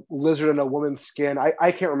 Lizard in a Woman's Skin.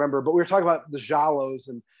 I can't remember, but we were talking about the giallos,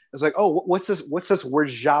 and it's like, oh, what's this word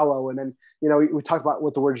giallo? And then, we talked about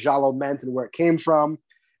what the word giallo meant and where it came from.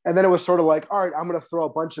 And then it was sort of like, all right, I'm going to throw a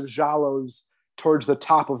bunch of giallos towards the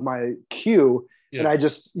top of my queue. And I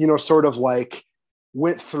just, sort of like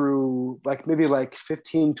went through like maybe like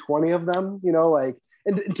 15, 20 of them,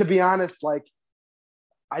 and to be honest, like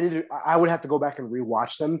I would have to go back and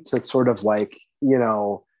rewatch them to sort of like,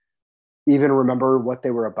 even remember what they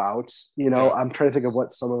were about. I'm trying to think of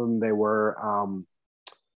what some of them they were.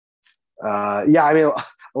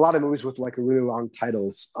 A lot of movies with like really long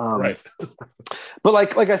titles. But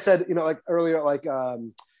like I said, like earlier, like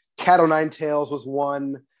Cat O' Nine Tails was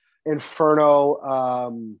one.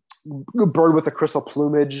 Inferno, Bird with the Crystal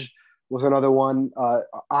Plumage was another one.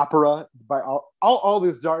 Opera by all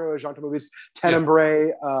these Dario Argento movies.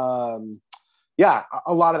 Tenebrae, a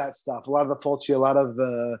lot of that stuff. A lot of the Fulci, a lot of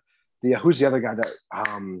the who's the other guy that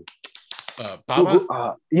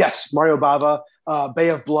Bava? Yes, Mario Bava, Bay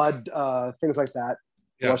of Blood, things like that.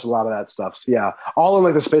 I watched a lot of that stuff. All in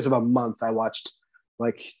like the space of a month, I watched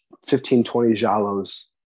like 15, 20 giallos.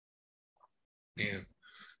 Man.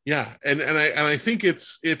 And I think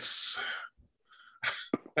it's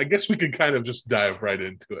I guess we could kind of just dive right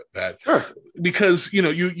into it, because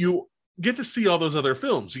you get to see all those other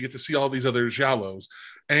films, you get to see all these other giallos,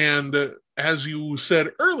 and as you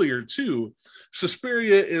said earlier too,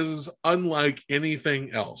 Suspiria is unlike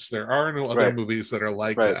anything else. There are no other movies that are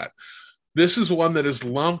like that. This is one that is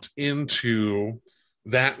lumped into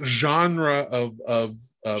that genre of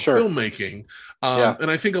Sure. filmmaking. Yeah.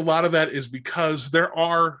 And I think a lot of that is because there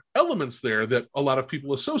are elements there that a lot of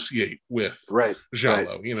people associate with Right.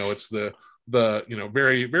 giallo. Right. You know, it's the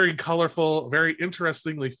very, very colorful, very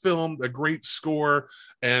interestingly filmed, a great score,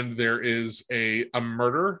 and there is a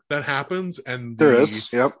murder that happens, and There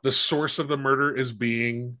is. Yep. the source of the murder is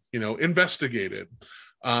being, investigated.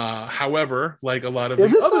 However, like a lot of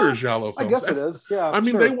Is the it, other though? giallo I films, guess it is. Yeah. I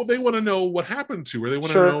mean, sure. they want to know what happened to her. They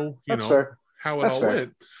want to Sure. know, That's fair. how it That's all fair.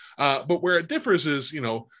 went. But where it differs is,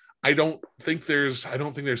 I don't think there's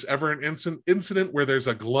ever an incident where there's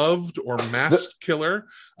a gloved or masked killer.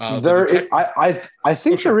 I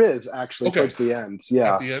think sure. there is actually towards the end.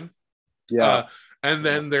 Yeah. At the end. Yeah. And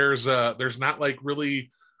then there's not like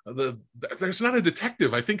really there's not a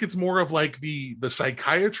detective. I think it's more of like the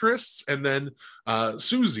psychiatrists, and then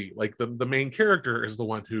Susie, like the main character, is the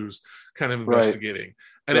one who's kind of investigating.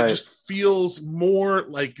 And it just feels more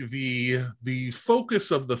like the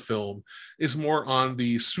focus of the film is more on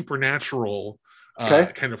the supernatural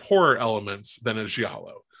kind of horror elements than a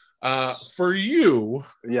giallo. For you,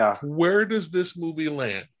 where does this movie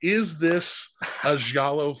land? Is this a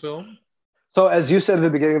giallo film? So, as you said at the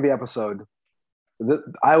beginning of the episode,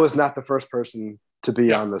 I was not the first person to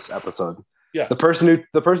be on this episode. Yeah, the person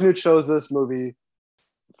who chose this movie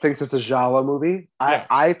thinks it's a giallo movie. Yeah.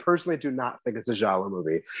 I personally do not think it's a giallo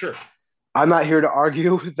movie. Sure, I'm not here to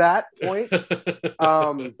argue that point.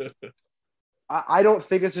 I don't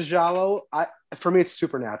think it's a giallo. For me, it's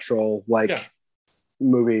supernatural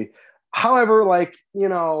movie. However,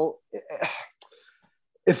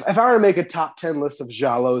 if I were to make a top 10 list of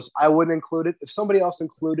giallos, I wouldn't include it. If somebody else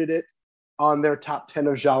included it on their top 10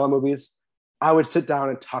 of giallo movies, I would sit down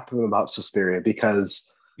and talk to them about Suspiria,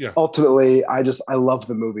 because ultimately I love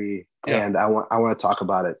the movie and I want to talk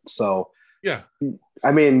about it. So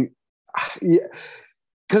I mean,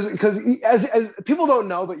 because as people don't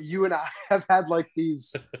know, but you and I have had like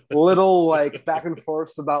these little back and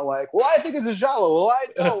forths about well, I think it's a giallo. Well, I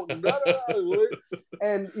don't.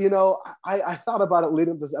 And I thought about it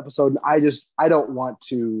leading up to this episode, and I don't want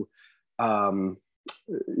to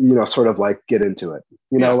sort of get into it.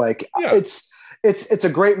 It's a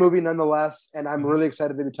great movie nonetheless, and I'm really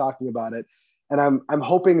excited to be talking about it. And I'm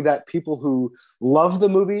hoping that people who love the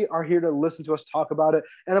movie are here to listen to us talk about it,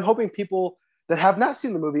 and I'm hoping people that have not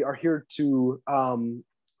seen the movie are here to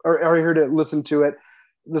are here to listen to it,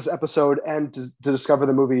 this episode, and to discover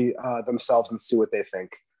the movie themselves and see what they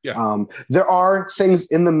think. There are things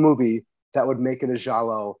in the movie that would make it a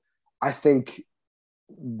giallo. I think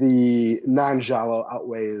the non-giallo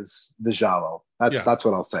outweighs the giallo. That's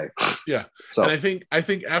what I'll say. Yeah. So, and I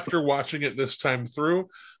think after watching it this time through,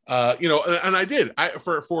 and I did.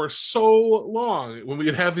 For so long when we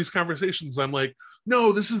would have these conversations, I'm like,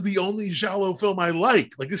 no, this is the only giallo film I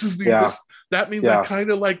like. Like this is that means I kind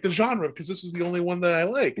of like the genre because this is the only one that I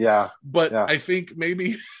like. But I think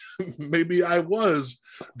maybe I was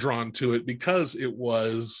drawn to it because it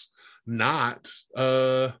was not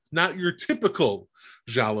your typical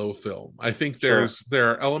giallo film. I think there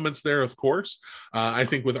are elements there, of course. I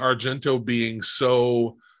think with Argento being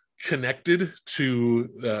so connected to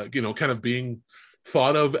kind of being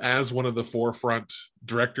thought of as one of the forefront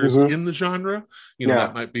directors in the genre,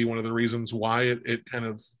 that might be one of the reasons why it kind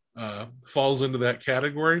of falls into that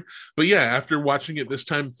category. But after watching it this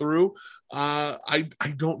time through, I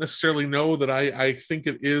don't necessarily know that I think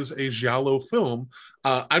it is a giallo film.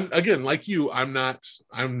 I'm again, like you, I'm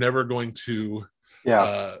never going to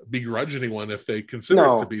begrudge anyone if they consider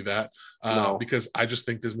it to be that, because I just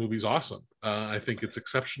think this movie's awesome. I think it's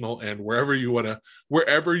exceptional, and wherever you want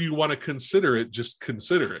to consider it, just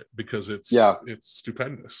consider it because it's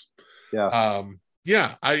stupendous. I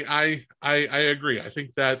agree. I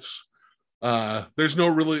think that's there's no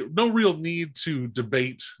real need to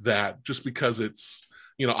debate that just because it's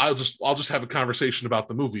I'll just have a conversation about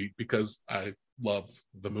the movie because I love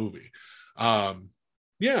the movie.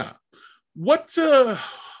 What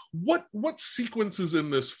sequences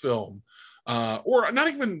in this film, or not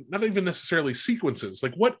even necessarily sequences,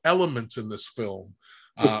 like what elements in this film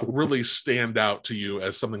really stand out to you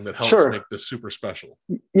as something that helps make this super special?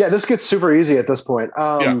 This gets super easy at this point.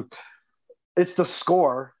 It's the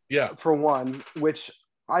score, for one, which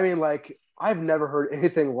I mean, I've never heard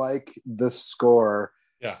anything like this score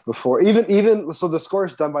before. Even so, the score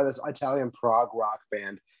is done by this Italian prog rock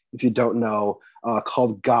band, if you don't know,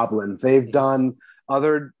 called Goblin. They've done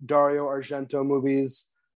other Dario Argento movies.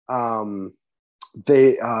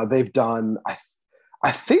 They've done,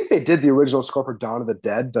 I think they did the original score for Dawn of the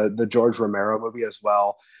Dead, the George Romero movie as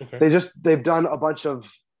well. Okay. They've done a bunch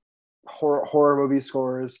of horror movie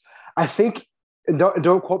scores. I think and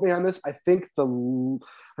don't quote me on this. I think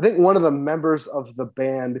one of the members of the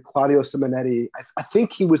band, Claudio Simonetti, I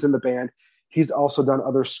think he was in the band. He's also done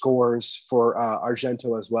other scores for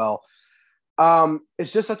Argento as well.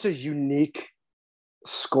 It's just such a unique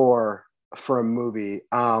score for a movie.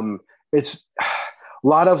 It's a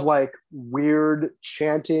lot of like weird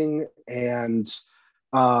chanting and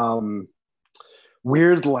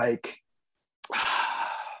weird like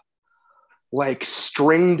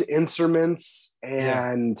stringed instruments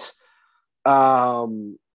and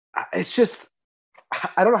it's just,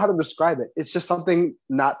 I don't know how to describe it. It's just something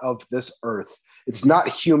not of this earth. It's not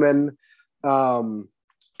human. And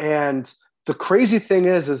the crazy thing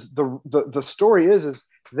is the story is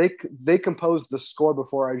they composed the score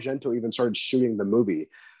before Argento even started shooting the movie.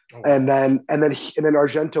 Oh, wow. and then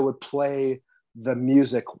Argento would play the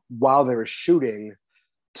music while they were shooting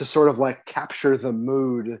to sort of like capture the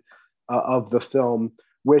mood of the film,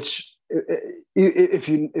 which if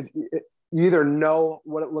you either know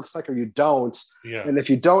what it looks like or you don't. Yeah. And if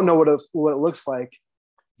you don't know what it looks like,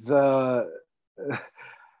 the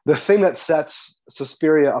thing that sets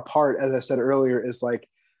Suspiria apart, as I said earlier, is like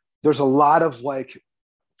there's a lot of like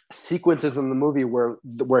sequences in the movie where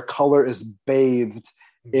color is bathed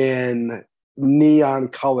in neon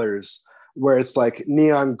colors, where it's like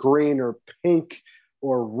neon green or pink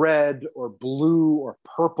or red or blue or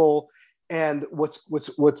purple. And what's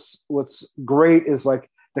great is like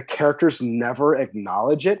the characters never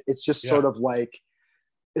acknowledge it. It's just sort of like,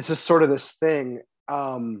 it's just sort of this thing.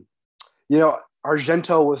 Argento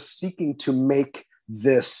was seeking to make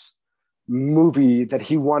this movie that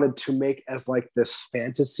he wanted to make as like this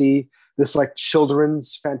fantasy, this like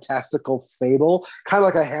children's fantastical fable, kind of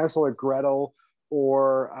like a Hansel or Gretel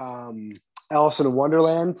or Alice in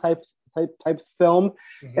Wonderland type film.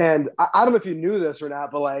 Mm-hmm. And I don't know if you knew this or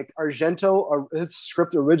not, but like Argento, his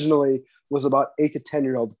script originally was about 8 to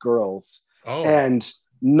 10-year-old girls. Oh. And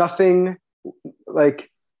nothing, like,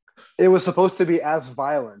 it was supposed to be as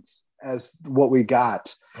violent as what we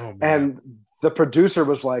got. Oh, and the producer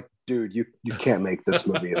was like, dude, you can't make this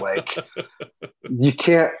movie. Like, you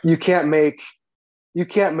can't make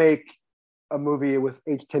a movie with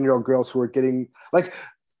 8 to 10-year-old girls who are getting like,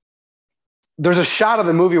 there's a shot of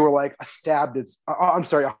the movie where like a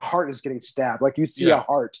heart is getting stabbed. Like you see a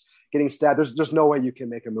heart getting stabbed. There's no way you can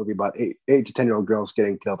make a movie about 8 to 10-year-old girls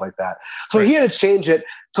getting killed like that. So he had to change it.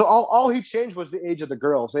 So all he changed was the age of the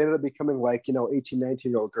girls. They ended up becoming like, 18,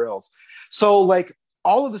 19-year-old girls. So like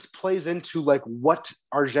all of this plays into like what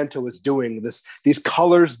Argento is doing. These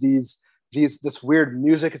colors, this weird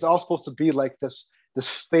music. It's all supposed to be like this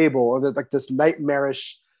fable or like this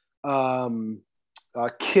nightmarish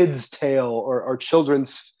kid's tale or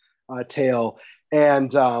children's tale.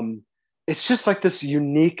 And it's just like this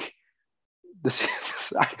unique, it's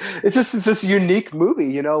just this unique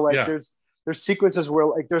movie, there's sequences where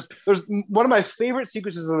like there's one of my favorite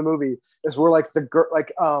sequences in the movie is where like the girl,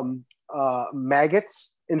 like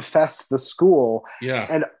maggots infest the school. Yeah.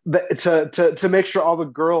 And to make sure all the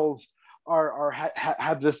girls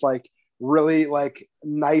have this like really like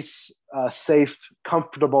nice, safe,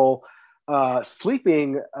 comfortable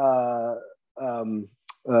sleeping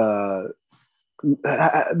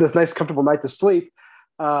this nice comfortable night to sleep.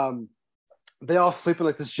 They all sleep in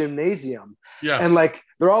like this gymnasium, and like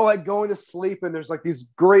they're all like going to sleep, and there's like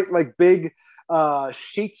these great like big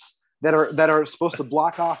sheets that are supposed to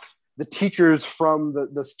block off the teachers from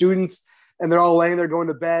the students, and they're all laying there going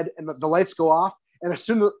to bed, and the lights go off, and as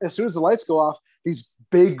soon as the lights go off, these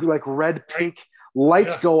big like red pink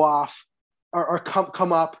lights go off or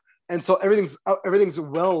come up. And so everything's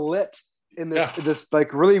well lit in this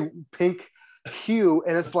like really pink hue,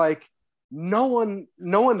 and it's like no one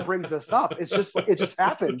brings this up. It just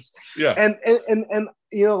happens. Yeah. And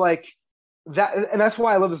like that, and that's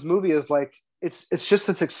why I love this movie. Is like it's just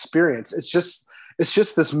this experience. It's just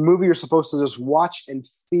this movie you're supposed to just watch and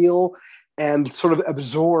feel and sort of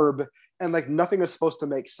absorb, and like nothing is supposed to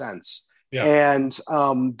make sense. Yeah. And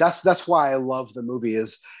that's why I love the movie.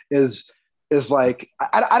 Is like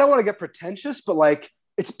I don't want to get pretentious, but like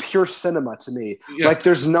it's pure cinema to me. Yeah. Like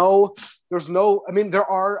there's no. I mean, there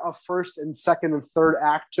are a first and second and third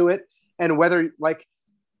act to it, and whether you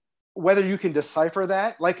can decipher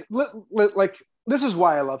that, like this is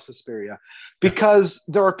why I love Suspiria, because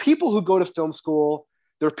there are people who go to film school,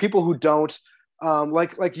 there are people who don't.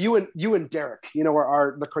 Like you and Derek,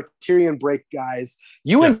 are the Criterion Break guys.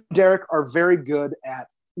 You and Derek are very good at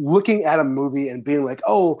looking at a movie and being like,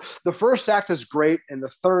 oh, the first act is great and the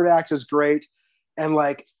third act is great. And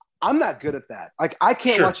like, I'm not good at that. Like I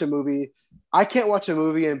can't watch a movie I can't watch a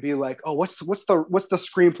movie and be like, oh, what's the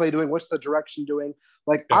screenplay doing? What's the direction doing?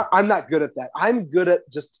 Like, Yeah. I'm not good at that. I'm good at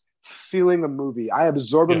just feeling a movie. I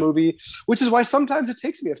absorb a movie, which is why sometimes it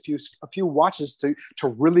takes me a few watches to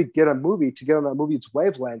really get a movie, to get on that movie's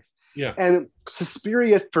wavelength. Yeah. And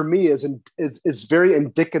Suspiria for me is very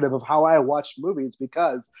indicative of how I watch movies,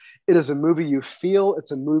 because it is a movie you feel,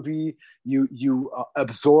 it's a movie you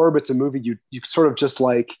absorb, it's a movie you sort of just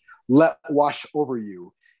like let wash over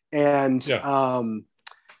you. And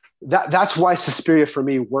that's why Suspiria for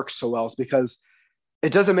me works so well, is because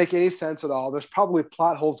it doesn't make any sense at all. There's probably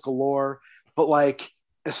plot holes galore, but like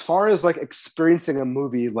as far as like experiencing a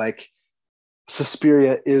movie, like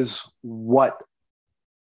Suspiria is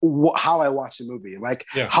how I watch a movie. Like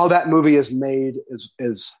how that movie is made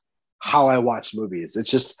is how I watch movies. It's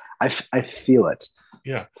just I feel it.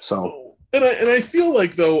 Yeah. So. And I feel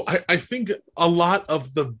like, though, I think a lot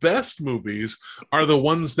of the best movies are the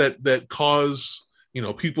ones that cause,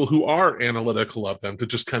 people who are analytical of them to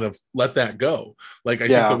just kind of let that go. Like, I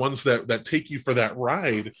think the ones that take you for that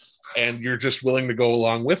ride and you're just willing to go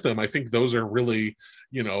along with them, I think those are really,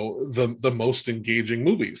 the most engaging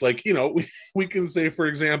movies. Like, we can say, for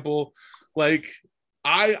example, like,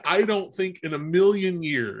 I don't think in a million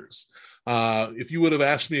years, if you would have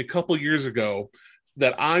asked me a couple years ago,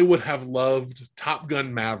 that I would have loved Top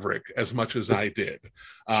Gun Maverick as much as I did.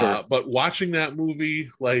 But watching that movie,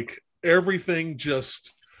 like everything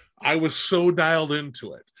I was so dialed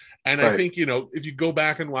into it. And I think, if you go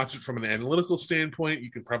back and watch it from an analytical standpoint, you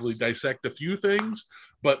can probably dissect a few things,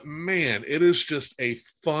 but man, it is just a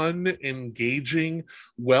fun, engaging,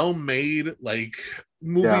 well-made, like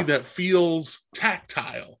movie that feels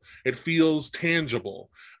tactile. It feels tangible.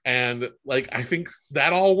 And like, I think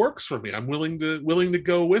that all works for me. I'm willing to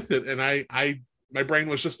go with it. And my brain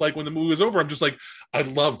was just like, when the movie was over, I'm just like, I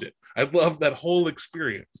loved it. I loved that whole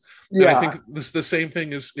experience. Yeah. And I think the same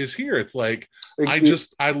thing is here. It's like,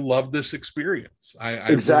 I love this experience. I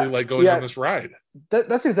really like going on this ride.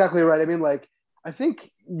 That's exactly right. I mean, like, I think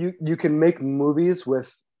you can make movies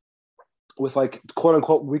with like quote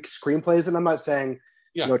unquote weak screenplays. And I'm not saying,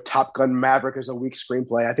 Top Gun Maverick is a weak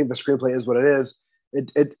screenplay. I think the screenplay is what it is.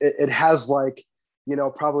 It has like,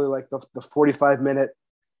 probably like the 45-minute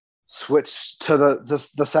switch to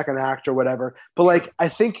the second act or whatever. But like, I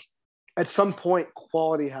think at some point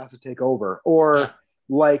quality has to take over, or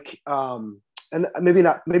like, and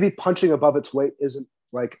maybe punching above its weight isn't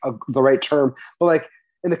like the right term, but like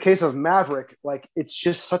in the case of Maverick, like it's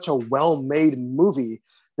just such a well-made movie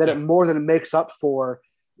that it more than makes up for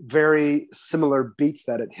very similar beats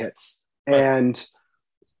that it hits. And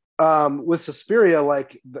with Suspiria,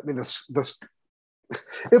 like, I mean, this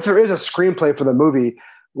if there is a screenplay for the movie,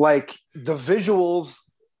 like the visuals,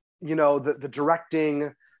 the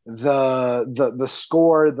directing, the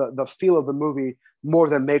score, the feel of the movie more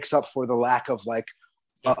than makes up for the lack of like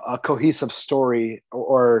a cohesive story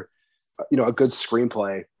or a good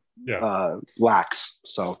screenplay lacks.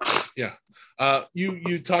 So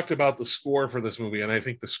you talked about the score for this movie, and I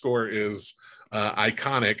think the score is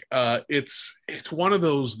iconic. It's one of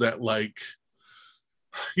those that, like,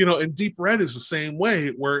 and Deep Red is the same way,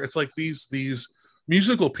 where it's like these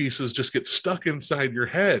musical pieces just get stuck inside your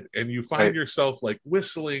head and you find yourself like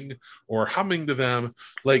whistling or humming to them.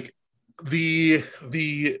 Like the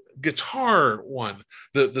guitar one,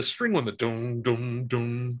 the string one, the dum dum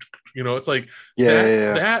dum, it's like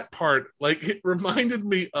that part, like it reminded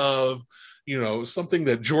me of something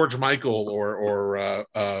that George Michael or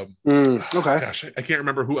gosh, I can't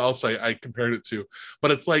remember who else I compared it to,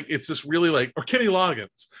 but it's like, it's this really like, or Kenny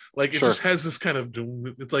Loggins, like it just has this kind of,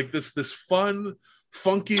 it's like this fun,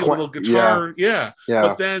 funky little guitar.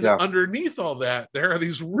 But then underneath all that, there are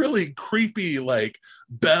these really creepy like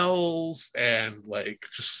bells and like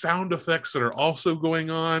just sound effects that are also going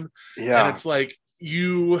on. And it's like,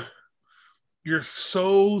 you're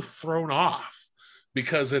so thrown off,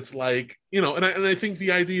 because it's like, and I think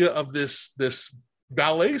the idea of this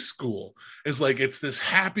ballet school is like, it's this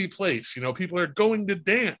happy place, people are going to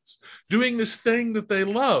dance, doing this thing that they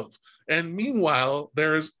love. And meanwhile,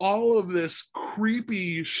 there's all of this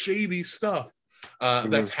creepy, shady stuff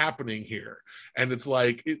that's happening here. And it's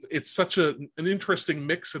like, it's such an interesting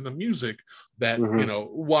mix in the music that,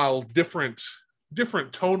 while different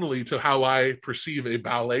tonally to how I perceive a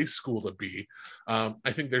ballet school to be, I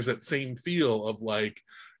think there's that same feel of like,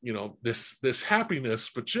 this happiness,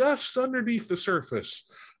 but just underneath the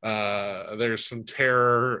surface, there's some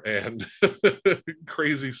terror and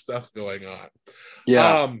crazy stuff going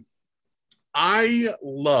on. I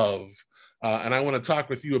love, and I want to talk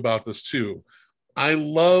with you about this too, I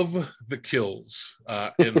love the kills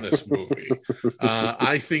in this movie.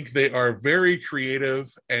 I think they are very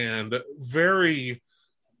creative and very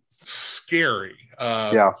scary.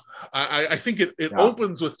 Yeah. I think it Yeah.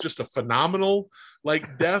 opens with just a phenomenal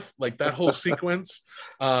like death, like that whole sequence.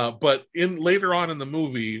 But in later on in the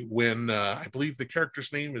movie, when I believe the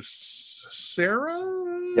character's name is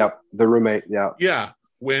Sarah. Yep, the roommate. Yeah. Yeah,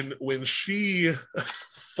 when she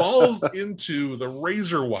falls into the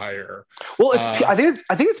razor wire. Well, I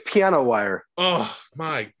think it's piano wire. Oh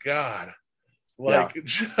my god. Like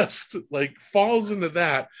just like falls into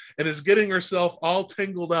that and is getting herself all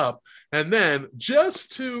tangled up, and then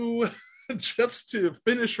just to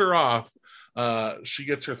finish her off, she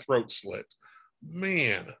gets her throat slit.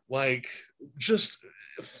 Man, like just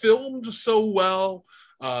filmed so well,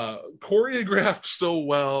 choreographed so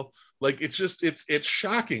well. Like it's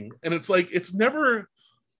shocking, and it's like it's never.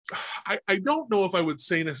 I don't know if I would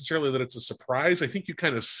say necessarily that it's a surprise. I think you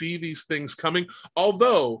kind of see these things coming.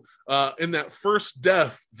 Although in that first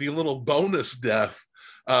death, the little bonus death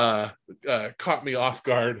caught me off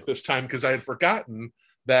guard this time because I had forgotten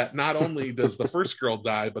that not only does the first girl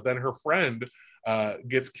die, but then her friend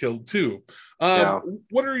gets killed too.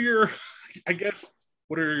 What are your, I guess,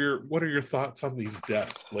 what are your thoughts on these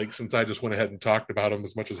deaths, Blake? Since I just went ahead and talked about them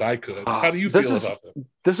as much as I could, how do you feel about them?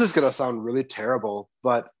 This is going to sound really terrible,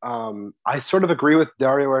 but I sort of agree with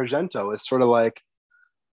Dario Argento. It's sort of like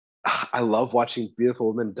I love watching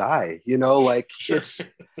beautiful women die. You know, like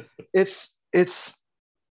it's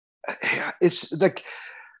like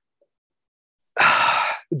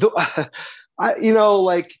you know,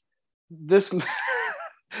 like this.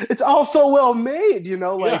 It's all so well made, you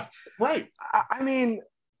know, like right. I mean,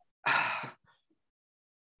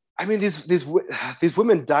 these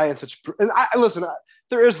women die in such. And I listen.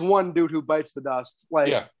 There is one dude who bites the dust,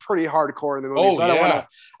 like pretty hardcore in the movie. So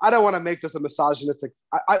I don't want to make this a misogynistic.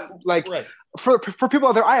 I like for people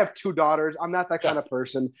out there. I have 2 daughters. I'm not that kind of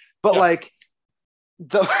person, but like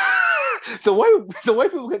the way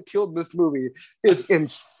people get killed in this movie is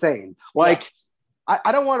insane. Like.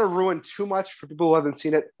 I don't want to ruin too much for people who haven't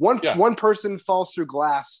seen it. One person falls through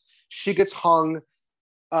glass. She gets hung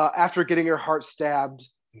after getting her heart stabbed.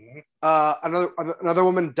 Mm-hmm. Another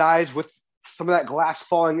woman dies with some of that glass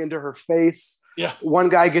falling into her face. Yeah. One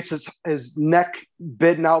guy gets his neck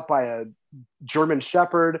bitten out by a German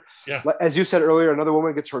Shepherd. Yeah. As you said earlier, another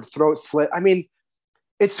woman gets her throat slit. I mean,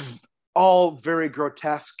 it's all very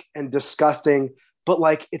grotesque and disgusting, but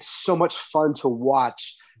like it's so much fun to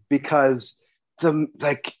watch because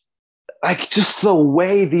just the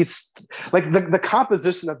way these the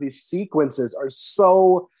composition of these sequences are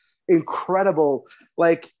so incredible.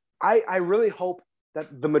 Like I really hope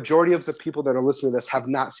that the majority of the people that are listening to this have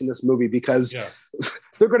not seen this movie because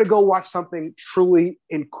they're going to go watch something truly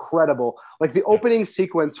incredible. Like the opening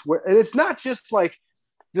sequence and it's not just like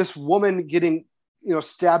this woman getting, you know,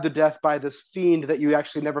 stabbed to death by this fiend that you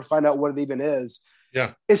actually never find out what it even is.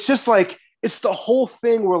 Yeah. It's just like, it's the whole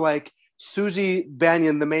thing where like, Susie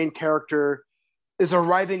Banyan, the main character, is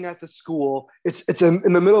arriving at the school. It's in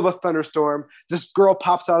the middle of a thunderstorm. This girl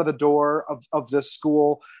pops out of the door of this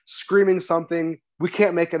school screaming something. We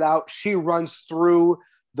can't make it out. She runs through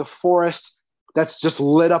the forest that's just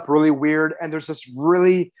lit up really weird. And there's this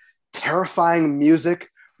really terrifying music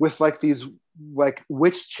with like these like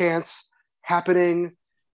witch chants happening.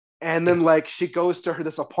 And then like she goes to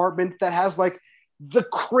this apartment that has like the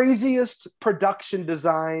craziest production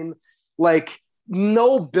design. Like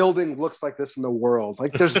no building looks like this in the world.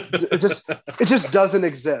 Like it just doesn't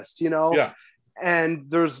exist, you know? Yeah. And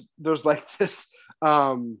there's like this,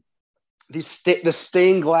 the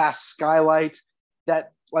stained glass skylight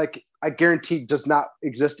that like I guarantee does not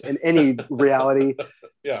exist in any reality.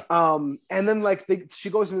 Yeah. And then like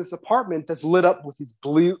she goes in this apartment that's lit up with these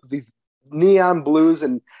neon blues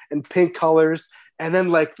and pink colors. And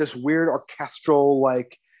then like this weird orchestral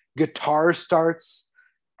like guitar starts.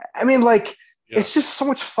 I mean, like, it's just so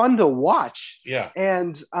much fun to watch. Yeah.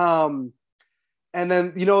 And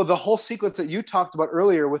then, you know, the whole sequence that you talked about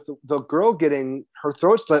earlier with the girl getting her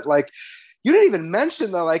throat slit, like, you didn't even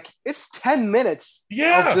mention that, like, it's 10 minutes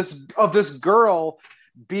of this girl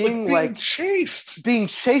being chased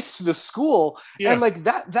to the school. And like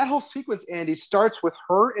that whole sequence, Andy, starts with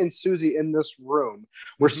her and Susie in this room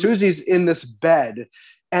where Susie's in this bed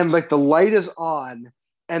and like the light is on.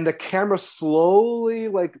 And the camera slowly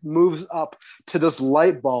like moves up to this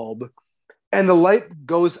light bulb and the light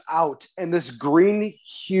goes out and this green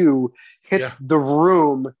hue hits the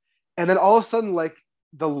room. And then all of a sudden, like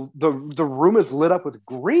the room is lit up with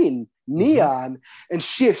green neon and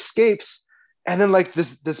she escapes. And then like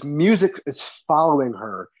this music is following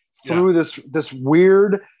her through this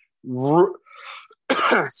weird,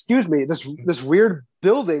 excuse me, this weird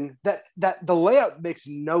building that the layout makes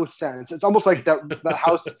no sense. It's almost like that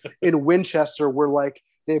house in Winchester where like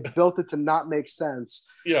they built it to not make sense.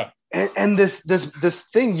 Yeah. And this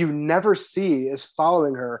thing you never see is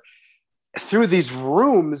following her through these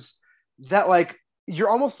rooms that like you're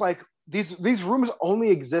almost like these rooms only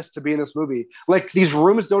exist to be in this movie. Like these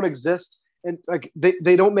rooms don't exist and like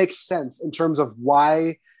they don't make sense in terms of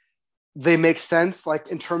why they make sense, like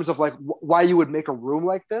in terms of like why you would make a room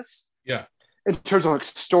like this. Yeah. In terms of like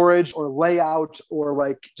storage or layout or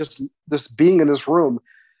like just this being in this room,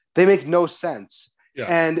 they make no sense. Yeah.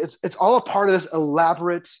 And it's all a part of this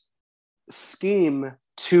elaborate scheme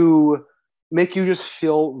to make you just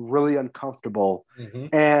feel really uncomfortable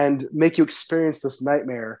and make you experience this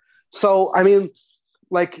nightmare. So, I mean,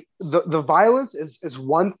 like the violence is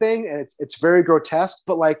one thing and it's very grotesque,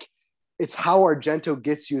 but like it's how Argento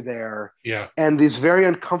gets you there. Yeah. And these very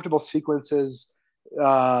uncomfortable sequences with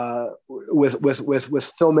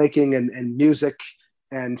filmmaking and music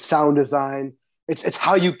and sound design. It's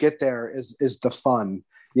how you get there is the fun.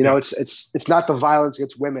 You know, it's not the violence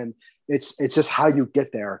against women. It's just how you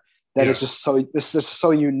get there. That it's just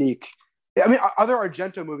so unique. I mean, other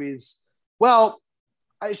Argento movies. Well,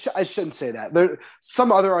 I shouldn't say that.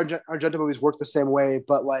 Some other Argento movies work the same way,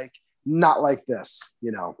 but like not like this.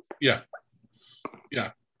 You know. Yeah.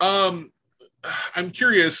 Yeah. I'm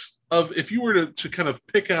curious of if you were to kind of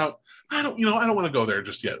pick out. I don't want to go there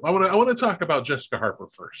just yet. I want to talk about Jessica Harper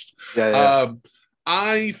first. Yeah.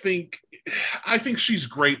 I think she's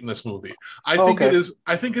great in this movie. I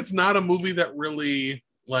think it's not a movie that really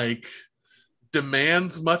like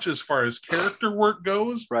demands much as far as character work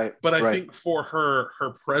goes. Right. But I think for her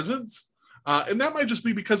presence, and that might just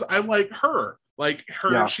be because I like her. Like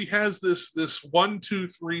her, she has this 1, 2,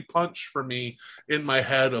 3 punch for me in my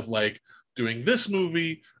head of like doing this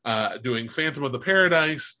movie, doing Phantom of the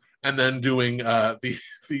Paradise, and then doing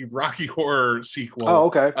the Rocky Horror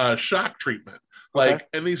sequel, Shock Treatment. Like,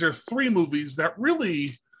 and these are 3 movies that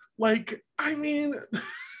really, like, I mean,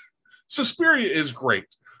 Suspiria is great.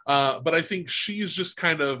 But I think she's just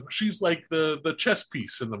she's like the chess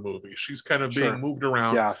piece in the movie. She's kind of being moved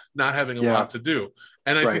around, not having a lot to do.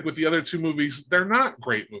 And I think with the other 2 movies, they're not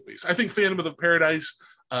great movies. I think Phantom of the Paradise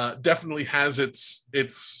definitely has its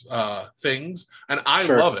things, and I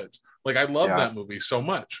love it. Like, I love that movie so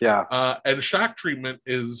much. Yeah. And Shock Treatment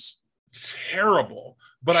is terrible,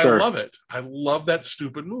 but I love it. I love that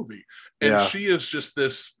stupid movie. And she is just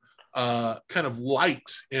this kind of light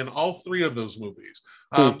in all 3 of those movies.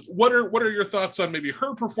 What are your thoughts on maybe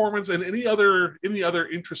her performance and any other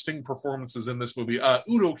interesting performances in this movie?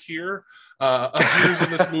 Udo Kier appears in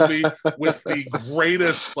this movie with the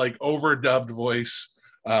greatest like overdubbed voice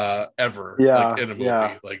ever like, in a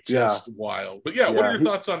movie, like just wild. But what are your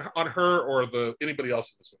thoughts on her or anybody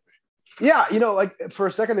else in this movie? Yeah, you know, like for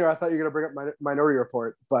a second there, I thought you were going to bring up Minority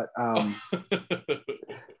Report, but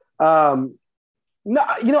no,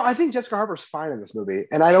 you know, I think Jessica Harper's fine in this movie,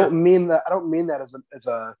 and I don't mean that. I don't mean that as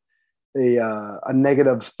a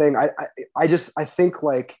negative thing. I think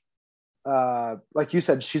like you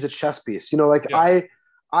said, she's a chess piece. You know, like I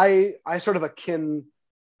sort of akin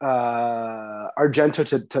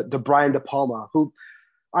Argento to Brian De Palma, who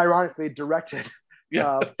ironically directed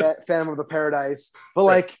Phantom of the Paradise, but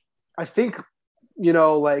like I think, you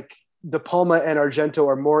know, like De Palma and Argento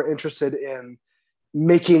are more interested in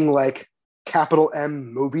making like capital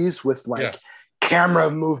M movies with like camera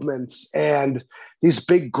movements and these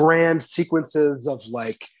big grand sequences of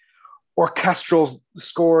like orchestral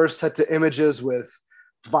scores set to images with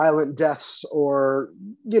violent deaths, or,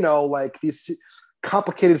 you know, like these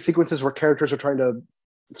complicated sequences where characters are trying to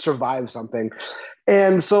survive something.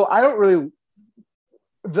 And so I don't really,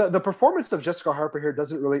 the performance of Jessica Harper here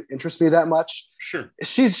doesn't really interest me that much. Sure.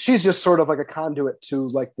 She's just sort of like a conduit to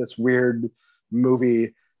like this weird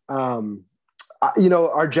movie. You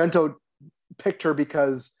know, Argento picked her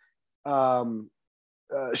because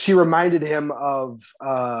she reminded him of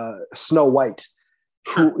Snow White,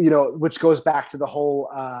 who, you know, which goes back to the whole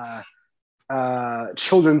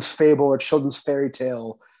children's fable or children's fairy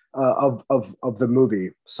tale of the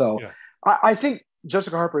movie. So I think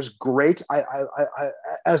Jessica Harper is great. I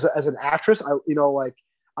as an actress, you know, like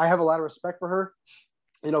I have a lot of respect for her.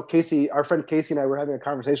 You know, our friend Casey and I were having a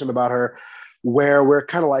conversation about her, where we're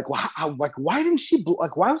kind of like, wow, like why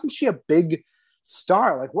wasn't she a big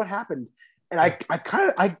star? Like what happened? And I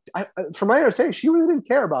from my understanding, she really didn't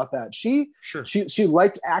care about that. She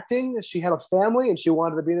liked acting. She had a family, and she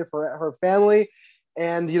wanted to be there for her family.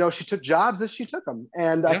 And, you know, she took jobs as she took them,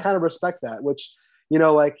 and I kind of respect that. Which, you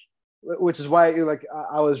know, like which is why like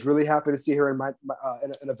I was really happy to see her in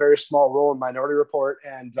in a very small role in Minority Report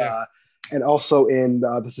and also in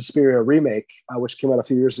the Suspiria remake, which came out a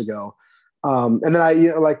few years ago. And then I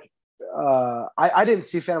didn't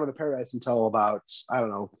see Phantom of the Paradise until about, I don't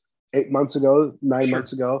know, 8 months ago, 9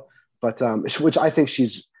 months ago. But which I think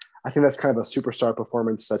that's kind of a superstar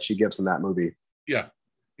performance that she gives in that movie. Yeah.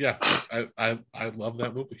 I love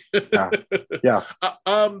that movie. Yeah.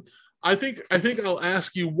 I think I'll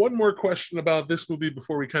ask you one more question about this movie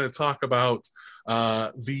before we kind of talk about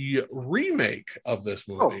the remake of this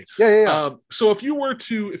movie. Oh, yeah. So if you were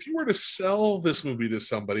to sell this movie to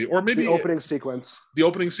somebody, or maybe the opening sequence.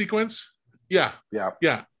 Yeah.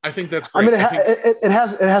 I think that's great. I mean, it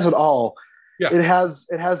has it all. Yeah. It has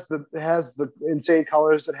the insane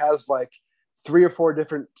colors. It has like 3 or 4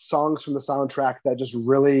 different songs from the soundtrack that just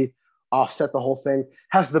really offset the whole thing.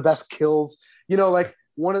 Has the best kills. Like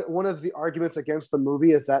one of the arguments against the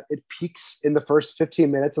movie is that it peaks in the first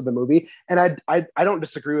 15 minutes of the movie, and I don't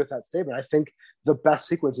disagree with that statement. I think the best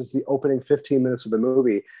sequence is the opening 15 minutes of the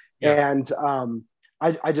movie, and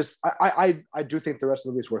I do think the rest of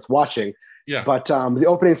the movie is worth watching. Yeah, but the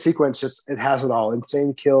opening sequence it has it all: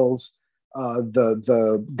 insane kills,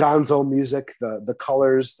 the gonzo music, the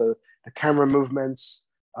colors, the camera movements,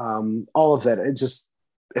 all of that. It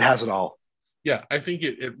has it all. Yeah, I think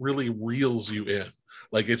it really reels you in.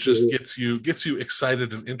 Like it just gets you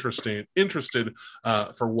excited and interested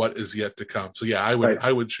for what is yet to come. So yeah,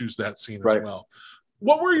 I would choose that scene as well.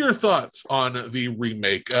 What were your thoughts on the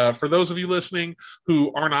remake? For those of you listening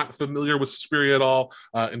who are not familiar with Suspiria at all,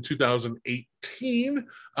 in 2018,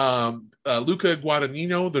 Luca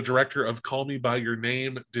Guadagnino, the director of Call Me by Your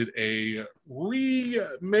Name, did a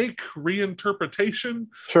reinterpretation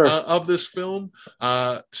of this film,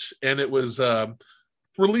 and it was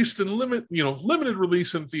released in limited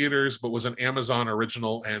release in theaters, but was an Amazon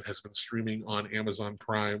original and has been streaming on Amazon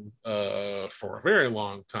Prime for a very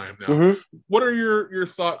long time now. Mm-hmm. What are your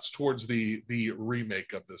thoughts towards the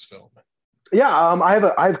remake of this film? Yeah,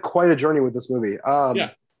 I have quite a journey with this movie. I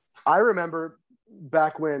remember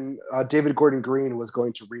back when David Gordon Green was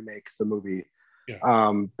going to remake the movie.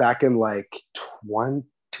 Back in like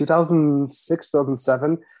 2006,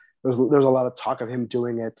 2007, there's a lot of talk of him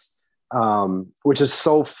doing it. Which is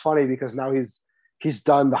so funny because now he's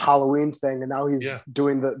done the Halloween thing and now he's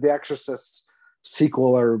doing the Exorcist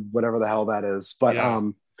sequel or whatever the hell that is. But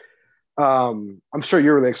I'm sure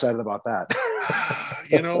you're really excited about that.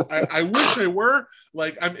 I wish I were.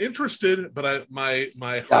 Like, I'm interested, but my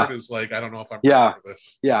heart is like, I don't know if I'm ready for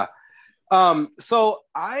this. Yeah. So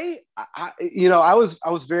I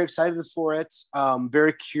was very excited for it.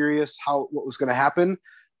 Very curious what was going to happen.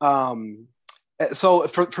 So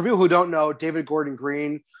for people who don't know, David Gordon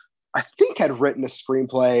Green, I think had written a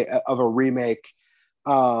screenplay of a remake,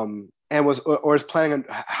 and was planning on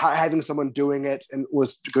having someone doing it and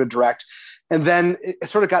was going to direct, and then it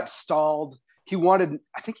sort of got stalled. I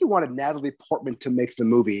think he wanted Natalie Portman to make the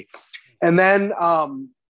movie, and then Darren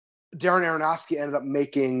Aronofsky ended up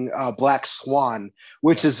making Black Swan,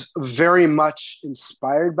 which is very much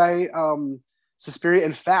inspired by Suspiria.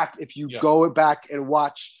 In fact, if you go back and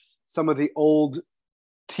watch some of the old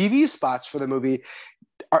TV spots for the movie,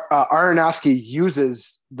 Aronofsky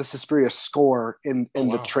uses the Suspiria score in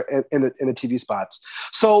the TV spots.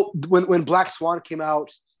 So when Black Swan came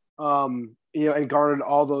out, and garnered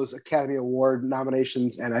all those Academy Award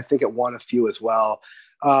nominations, and I think it won a few as well,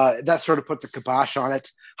 that sort of put the kibosh on it.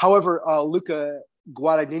 However, Luca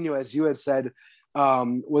Guadagnino, as you had said,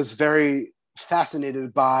 was very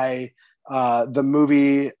fascinated by the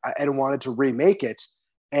movie and wanted to remake it.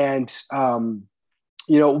 And,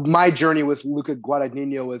 my journey with Luca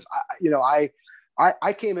Guadagnino was,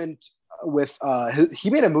 I came in with, he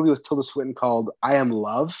made a movie with Tilda Swinton called I Am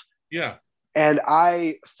Love. Yeah. And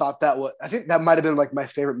I thought I think that might've been like my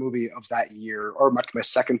favorite movie of that year, or my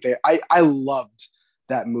second favorite. I loved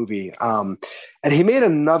that movie. And he made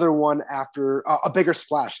another one after A Bigger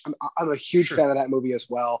Splash. I'm a huge fan of that movie as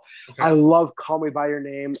well. Okay. I love Call Me by Your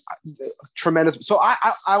Name. Tremendous. So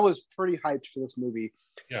I was pretty hyped for this movie.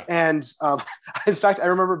 Yeah. And in fact, I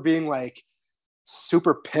remember being like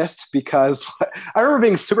super pissed because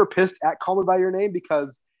at Call Me by Your Name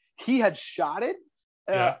because he had shot it.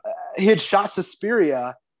 He had shot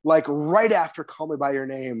Suspiria like right after Call Me by Your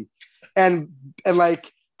Name, and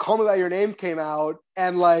like Call Me by Your Name came out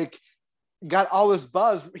and like got all this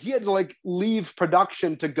buzz. He had to like leave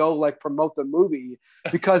production to go like promote the movie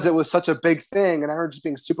because it was such a big thing. And I remember just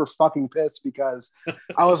being super fucking pissed because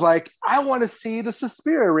I was like, I want to see the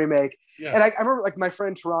Suspiria remake. Yeah. And I remember like my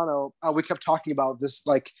friend in Toronto, we kept talking about this,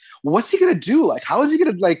 like, what's he going to do? Like, how is he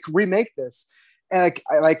going to like remake this? and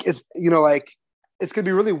it's it's gonna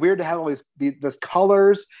be really weird to have all these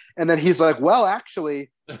colors, and then he's like, well,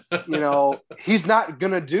 actually, he's not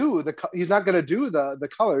gonna do the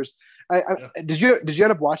colors. Did you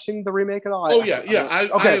end up watching the remake at all? Oh yeah.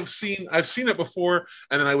 I've seen it before,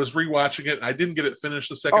 and then I was rewatching it. And I didn't get it finished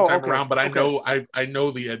the second time around, but I know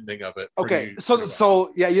the ending of it. Okay,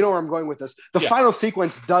 so yeah, you know where I'm going with this. The final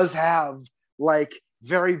sequence does have like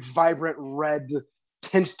very vibrant red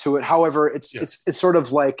tint to it. However, it's sort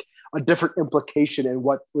of like a different implication in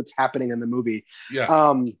what's happening in the movie.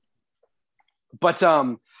 Yeah.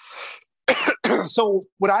 So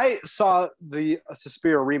when I saw the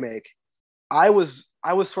Suspiria remake, I was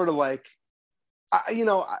sort of like,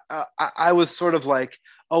 I was sort of like,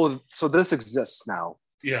 oh, so this exists now.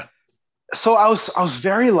 Yeah. So I was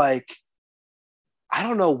very like, I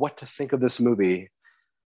don't know what to think of this movie,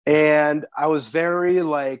 and I was very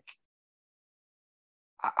like,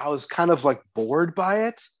 I was kind of like bored by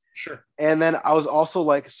it. Sure. And then I was also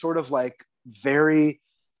like sort of like very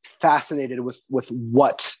fascinated with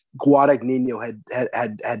what Guadagnino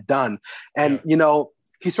had done. And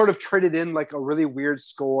he sort of traded in like a really weird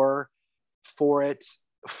score for a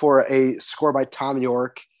score by Tom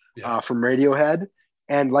York from Radiohead.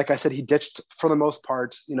 And like I said, he ditched for the most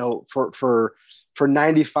part, for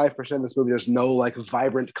 95% of this movie, there's no like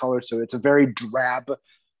vibrant color to it. It's a very drab,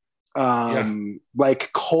 like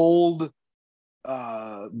cold,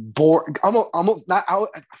 almost not. I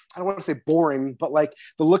don't want to say boring, but like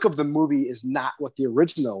the look of the movie is not what the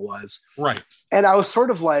original was. Right. And I was sort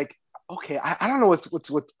of like, okay, I don't know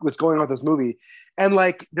what's going on with this movie. And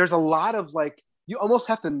like, there's a lot of like, you almost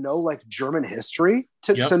have to know like German history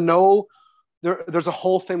to know. There's a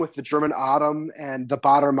whole thing with the German Autumn and the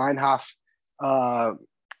Baader Meinhof.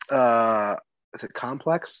 Is it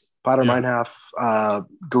complex? Baader Meinhof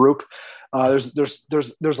group.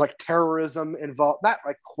 There's like terrorism involved, not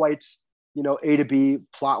like quite A to B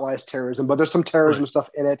plot wise terrorism, but there's some terrorism stuff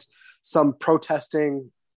in it, some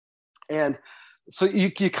protesting, and so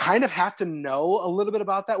you kind of have to know a little bit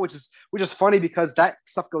about that, which is funny because that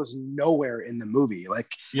stuff goes nowhere in the movie.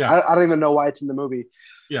 Like I don't even know why it's in the movie,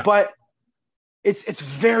 but it's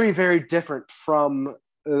very, very different from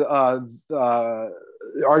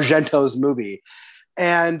Argento's movie.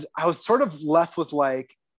 And I was sort of left with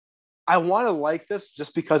like, I want to like this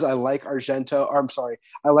just because I like Argento, or I'm sorry,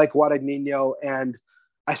 I like Guadagnino, and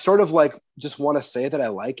I sort of like just want to say that I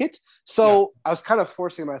like it. So I was kind of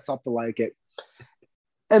forcing myself to like it.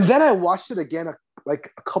 And then I watched it again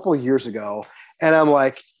like a couple of years ago, and I'm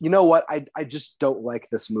like, you know what? I just don't like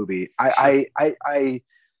this movie. I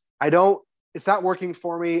don't, it's not working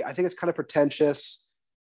for me. I think it's kind of pretentious.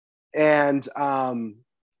 And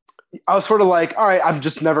I was sort of like, all right, I'm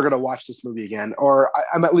just never going to watch this movie again. Or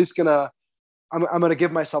I'm at least I'm going to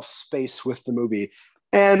give myself space with the movie.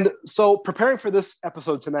 And so preparing for this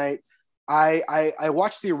episode tonight, I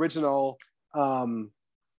watched the original. And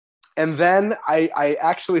then I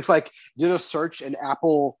actually like did a search in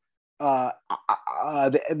Apple,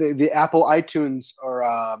 the Apple iTunes or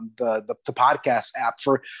the podcast app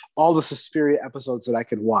for all the Suspiria episodes that I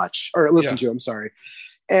could watch or listen to. I'm sorry.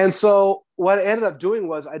 And so what I ended up doing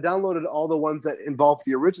was I downloaded all the ones that involved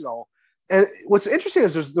the original. And what's interesting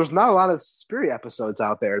is there's not a lot of Suspiria episodes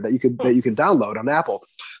out there that you can download on Apple.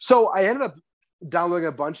 So I ended up downloading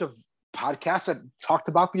a bunch of podcasts that talked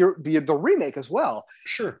about the remake as well.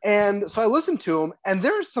 Sure. And so I listened to them, and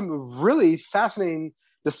there's some really fascinating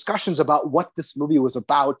discussions about what this movie was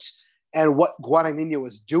about and what Guadagnino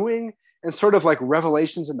was doing, and sort of like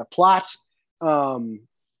revelations in the plot.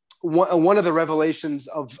 One of the revelations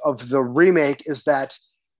of the remake is that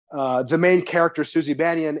the main character, Susie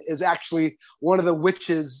Bannion, is actually one of the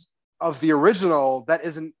witches of the original that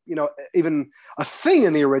isn't, even a thing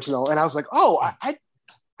in the original. And I was like, oh, I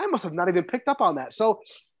must have not even picked up on that. So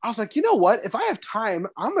I was like, you know what? If I have time,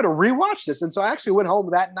 I'm going to rewatch this. And so I actually went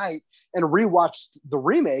home that night and rewatched the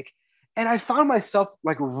remake. And I found myself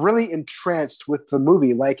like really entranced with the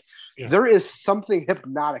movie. Like there is something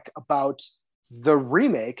hypnotic about the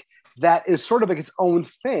remake that is sort of like its own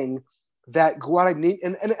thing that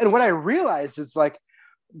Guadagnino, and what I realized is like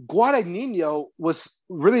Guadagnino was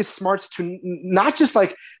really smart to not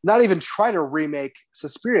even try to remake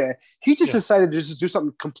Suspiria. He just decided to just do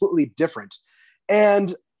something completely different.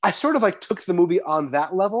 And I sort of like took the movie on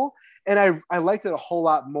that level, and I liked it a whole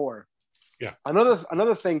lot more. Yeah.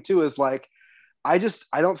 Another thing too is like, I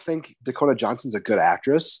don't think Dakota Johnson's a good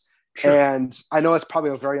actress. Sure. And I know it's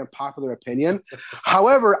probably a very unpopular opinion.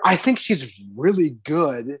 However, I think she's really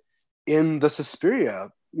good in the Suspiria,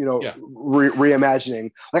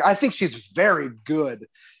 reimagining. Like, I think she's very good.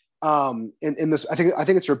 in this. I think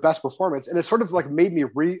it's her best performance, and it sort of like made me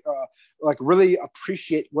like really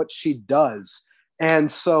appreciate what she does.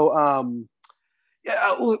 And so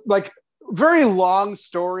yeah, like very long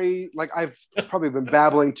story. Like I've probably been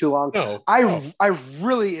babbling too long. No. I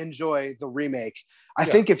really enjoy the remake. I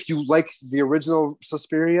think if you like the original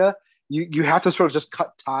Suspiria, you have to sort of just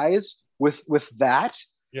cut ties with that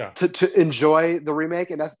to enjoy the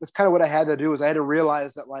remake. And that's kind of what I had to do, is I had to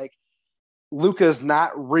realize that like Luca's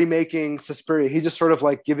not remaking Suspiria. He's just sort of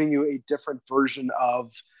like giving you a different version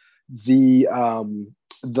of the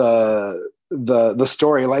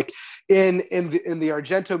story. Like in the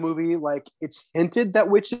Argento movie, like it's hinted that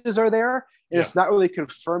witches are there, and it's not really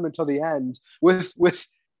confirmed until the end. With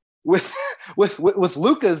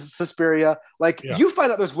Luca's Suspiria, like you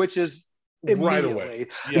find out there's witches immediately,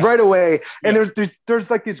 right away. And there's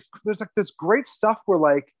this great stuff where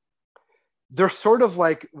like they're sort of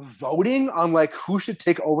like voting on like who should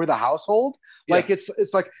take over the household. Like it's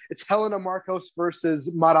Helena Marcos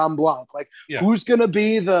versus Madame Blanc. Like who's gonna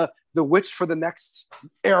be the witch for the next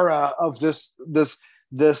era of this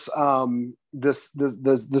dance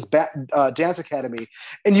academy.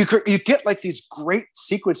 And you get like these great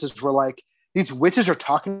sequences where like these witches are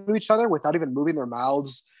talking to each other without even moving their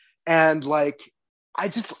mouths, and like I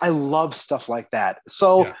love stuff like that.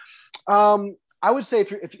 So I would say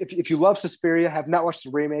if you love Suspiria, have not watched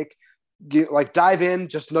the remake, like dive in.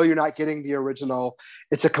 Just know you're not getting the original.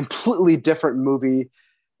 It's a completely different movie.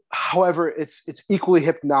 However, it's equally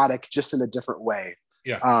hypnotic, just in a different way.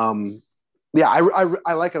 I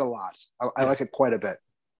like it a lot. I like it quite a bit.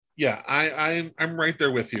 Yeah, I'm right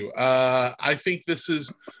there with you. I think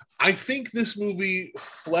this movie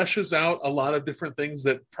fleshes out a lot of different things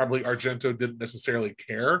that probably Argento didn't necessarily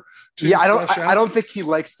care to. I don't think he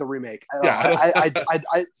likes the remake. I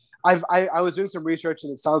was doing some research,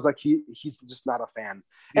 and it sounds like he's just not a fan.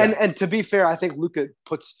 And to be fair, I think Luca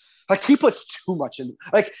puts too much in.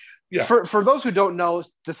 Like for those who don't know,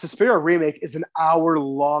 the Suspiria remake is an hour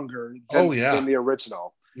longer than the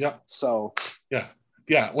original. Yeah. So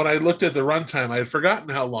yeah, when I looked at the runtime, I had forgotten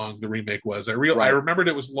how long the remake was. I remembered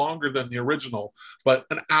it was longer than the original, but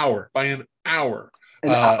by an hour.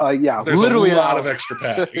 There's literally a lot of extra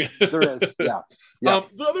padding. There is, yeah.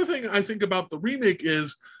 The other thing I think about the remake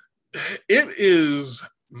is it is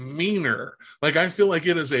meaner. Like I feel like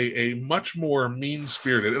it is a much more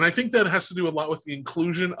mean-spirited, and I think that has to do a lot with the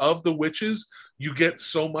inclusion of the witches. You get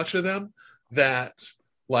so much of them that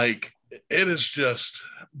like it is just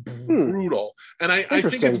brutal. And I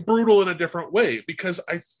think it's brutal in a different way, because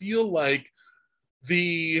I feel like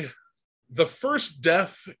the first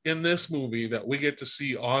death in this movie that we get to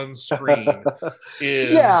see on screen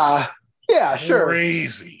is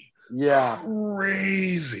crazy.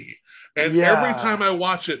 Crazy. And every time I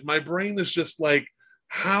watch it, my brain is just like,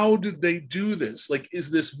 how did they do this? Like,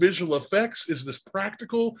 is this visual effects? Is this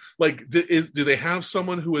practical? Like, do they have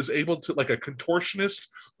someone who is able to, like a contortionist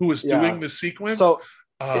who is doing the sequence? So,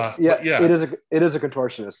 it is a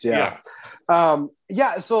contortionist.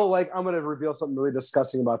 So like, I'm going to reveal something really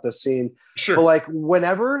disgusting about this scene. Sure. But like,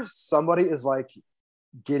 whenever somebody is like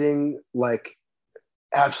getting like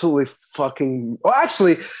absolutely fucking, well,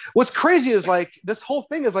 actually, what's crazy is like this whole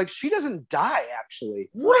thing is like she doesn't die actually.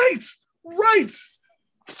 Right.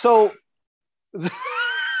 So the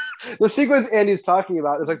sequence Andy's talking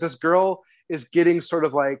about is like this girl is getting sort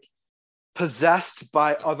of like possessed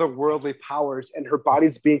by otherworldly powers, and her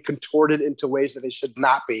body's being contorted into ways that they should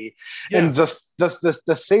not be. And the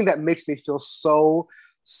thing that makes me feel so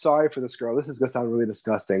sorry for this girl, this is gonna sound really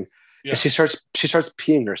disgusting, is she starts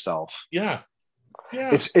peeing herself.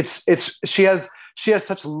 It's she has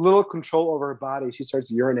such little control over her body. She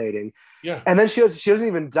starts urinating, and then she doesn't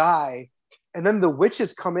even die. And then the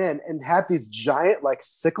witches come in and have these giant like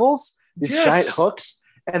sickles, these giant hooks,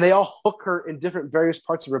 and they all hook her in different various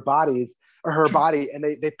parts of her body, and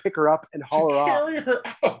they pick her up and haul her off. Carry her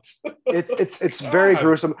out. It's very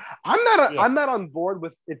gruesome. I'm not on board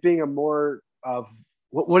with it being a more of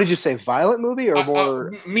what did you say, violent movie or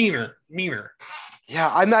more meaner?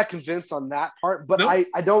 Yeah, I'm not convinced on that part, but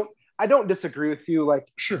nope. I don't disagree with you,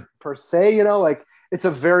 like, per se, you know, like it's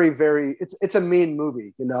a very, very, it's a mean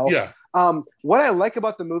movie, you know? Yeah. What I like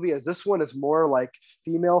about the movie is this one is more like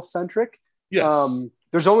female centric. Yes.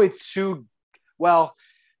 There's only two, well,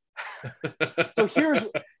 so here's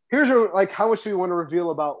like, how much do we want to reveal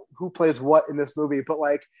about who plays what in this movie? But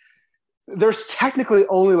like, there's technically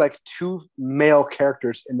only like two male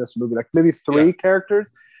characters in this movie, like maybe three characters.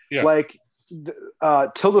 Yeah. Like,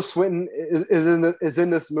 Tilda Swinton is in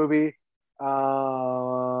this movie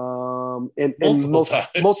in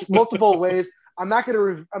multiple ways. I'm not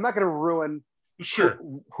gonna ruin Sure.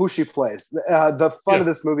 who she plays. The fun Yeah. of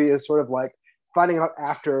this movie is sort of like finding out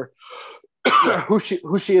after who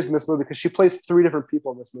she is in this movie, because she plays 3 different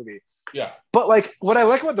people in this movie. Yeah. But like what I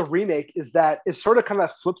like about the remake is that it sort of kind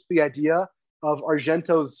of flips the idea of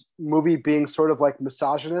Argento's movie being sort of like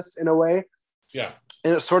misogynist in a way. Yeah.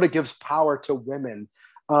 And it sort of gives power to women.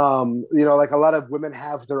 Like a lot of women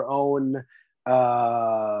have their own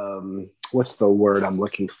what's the word I'm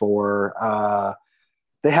looking for?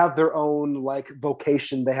 They have their own like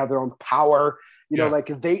vocation, they have their own power. Like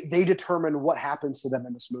they determine what happens to them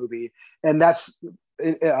in this movie, and that's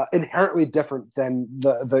inherently different than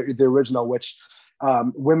the original, which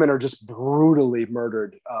women are just brutally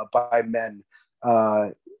murdered by men.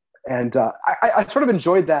 And I sort of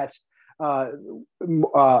enjoyed that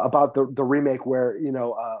about the remake, where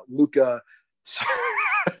Luca.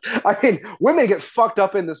 I mean, women get fucked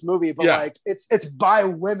up in this movie, but like it's by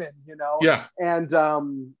women, Yeah. And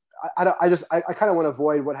I kind of want to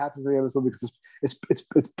avoid what happens in this movie, because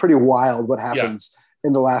it's pretty wild what happens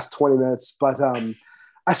in the last 20 minutes. But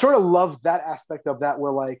I sort of love that aspect of that,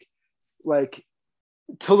 where like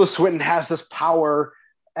Tilda Swinton has this power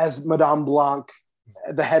as Madame Blanc,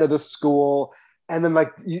 the head of the school, and then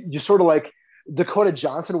like you sort of like Dakota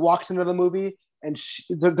Johnson walks into the movie, and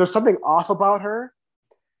there's something off about her,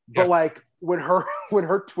 but like when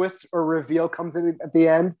her twist or reveal comes in at the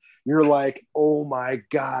end, you're like, oh my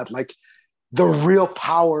God, like the real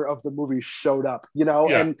power of the movie showed up,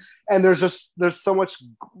 and there's so much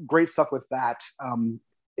great stuff with that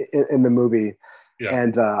in the movie.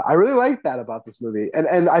 And I really like that about this movie,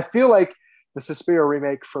 and I feel like the Suspiria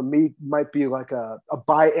remake for me might be like a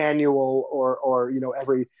biannual or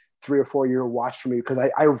every 3 or 4 year watch for me, because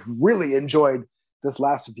I really enjoyed this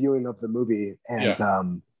last viewing of the movie.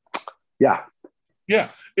 And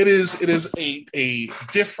it is a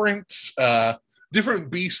different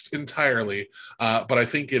beast entirely, but I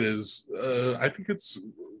think it's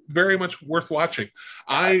very much worth watching.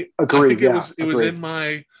 I think it was in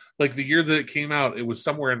my, like, the year that it came out, it was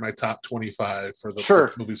somewhere in my top 25 for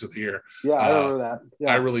the movies of the year. I remember that.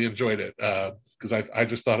 I really enjoyed it because I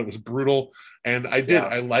just thought it was brutal, and I did.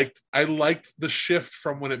 I liked the shift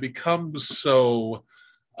from when it becomes so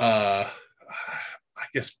I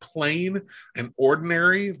guess plain and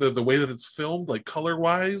ordinary, the way that it's filmed, like color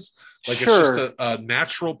wise, like it's just a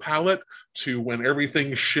natural palette, to when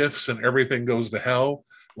everything shifts and everything goes to hell.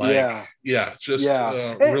 Like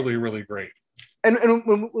really, really great. And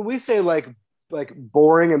when we say like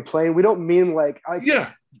boring and plain, we don't mean like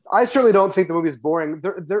I certainly don't think the movie is boring.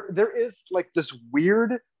 There is like this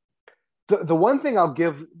weird. The one thing I'll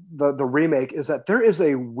give the remake is that there is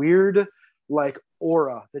a weird like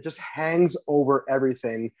aura that just hangs over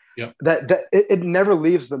everything. That it never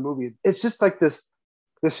leaves the movie. It's just like this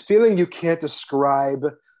feeling you can't describe,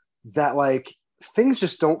 that like things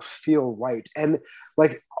just don't feel right. And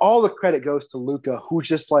like all the credit goes to Luca, who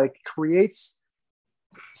just like creates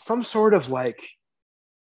some sort of like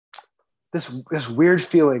this weird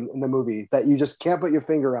feeling in the movie that you just can't put your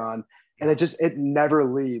finger on, and it never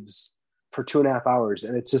leaves for 2.5 hours,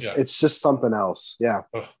 and it's just something else.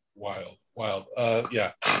 Wild. These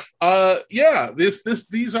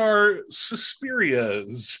are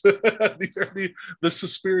Suspirias. These are the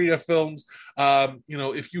Suspiria films.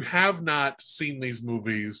 If you have not seen these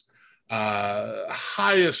movies,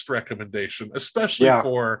 highest recommendation, especially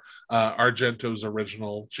for Argento's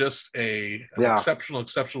original. Just an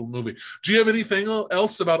exceptional movie. Do you have anything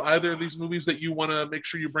else about either of these movies that you want to make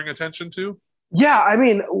sure you bring attention to? I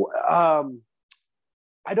mean,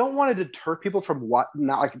 I don't want to deter people from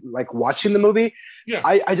not watching the movie.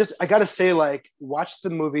 I gotta say, like, watch the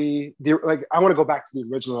movie. I want to go back to the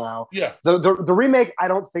original now. The remake I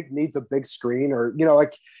don't think needs a big screen, or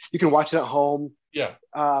like you can watch it at home.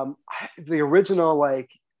 The original,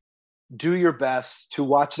 like, do your best to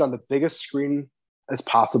watch it on the biggest screen as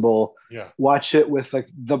possible. Watch it with like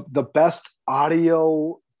the best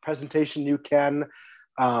audio presentation you can.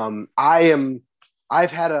 I've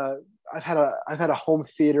had a home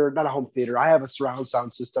theater, not a home theater. I have a surround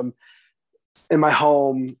sound system in my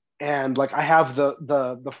home, and like I have the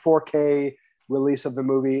 4K release of the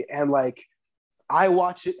movie, and like I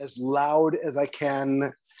watch it as loud as I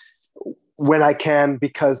can when I can,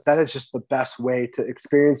 because that is just the best way to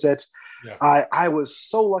experience it. I was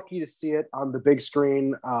so lucky to see it on the big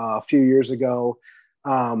screen a few years ago.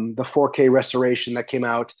 The 4K restoration that came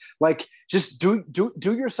out. Like, just do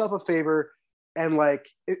yourself a favor, and like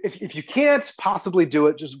if you can't possibly do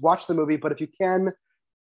it, just watch the movie. But if you can,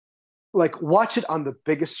 like, watch it on the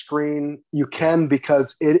biggest screen you can,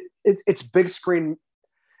 because it's big screen.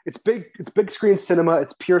 It's big screen cinema.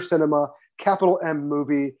 It's pure cinema. Capital M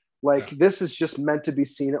movie. Like this is just meant to be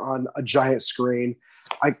seen on a giant screen.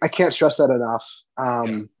 I can't stress that enough.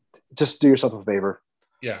 Just do yourself a favor.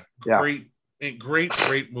 Yeah. Great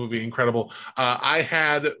movie. Incredible. I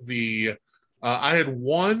had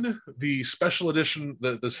won the special edition,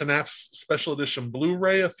 the Synapse special edition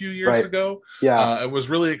Blu-ray a few years ago. Yeah. I was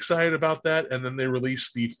really excited about that. And then they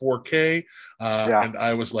released the 4K. And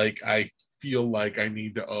I was like, I feel like I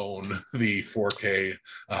need to own the 4K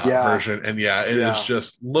version. And it is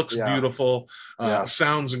just looks beautiful.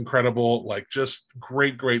 Sounds incredible. Like just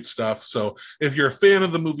great stuff. So if you're a fan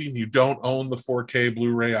of the movie and you don't own the 4K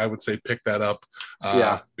Blu-ray, I would say pick that up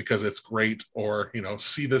because it's great. Or,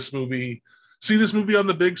 see this movie on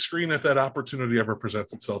the big screen if that opportunity ever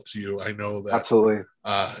presents itself to you. I know that absolutely.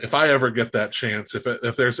 If I ever get that chance,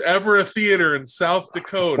 if there's ever a theater in South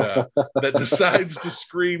Dakota that decides to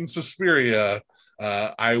screen Suspiria,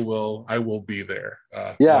 I will be there.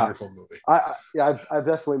 Wonderful movie. I've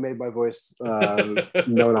definitely made my voice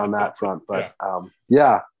known on that front. But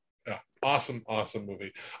Awesome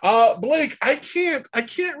movie. Blake, I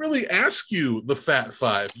can't really ask you the Fat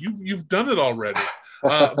Five. You've done it already.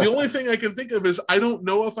 The only thing I can think of is I don't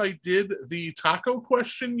know if I did the taco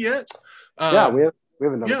question yet. We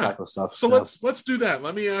haven't done taco stuff. So let's do that.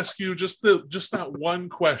 Let me ask you just that one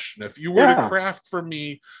question. If you were to craft for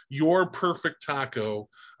me your perfect taco,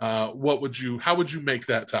 how would you make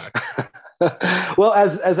that taco? Well,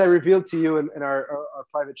 as I revealed to you in our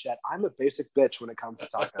private chat, I'm a basic bitch when it comes to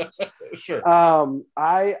tacos. Sure.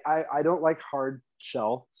 I don't like hard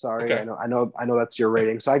shell. Sorry. Okay. I know that's your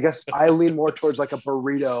rating. So I guess I lean more towards like a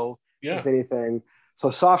burrito, if anything. So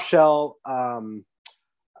soft shell. I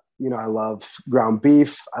love ground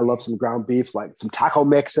beef. I love some ground beef, like some taco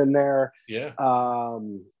mix in there. Yeah.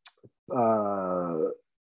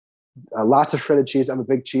 Lots of shredded cheese. I'm a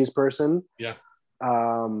big cheese person. Yeah.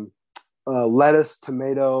 Lettuce,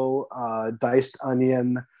 tomato, diced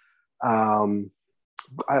onion,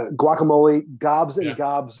 guacamole, gobs and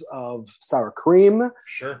gobs of sour cream.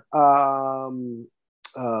 Sure.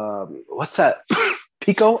 What's that?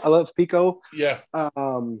 Pico. I love pico. Yeah.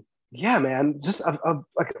 Man. Just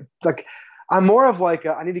like I'm more of like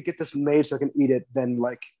I need to get this made so I can eat it than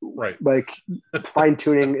like fine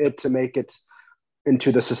tuning it to make it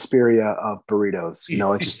into the Suspiria of burritos.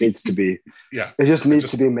 It just needs to be. It just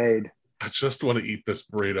needs to be made. I just want to eat this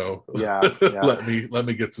burrito. Yeah. let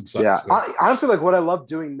me get some sauce. Yeah. Honestly, like what I love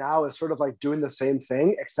doing now is sort of like doing the same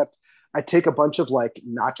thing, except I take a bunch of like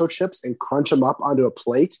nacho chips and crunch them up onto a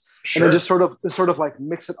plate, and then just sort of like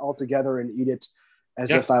mix it all together and eat it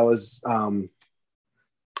as if I was like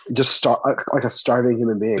a starving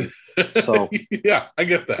human being. So I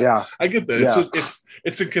get that. Yeah, I get that.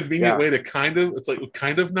 It's a convenient way to kind of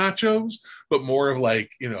nachos, but more of like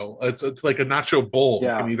it's like a nacho bowl. You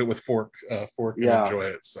can eat it with fork and enjoy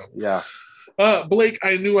it. So Blake,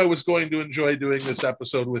 I knew I was going to enjoy doing this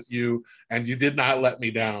episode with you, and you did not let me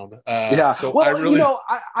down. So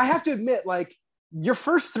I have to admit, like your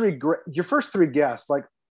first three guests, like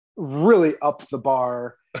really upped the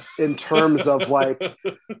bar in terms of like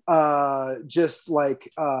just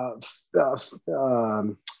like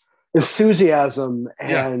enthusiasm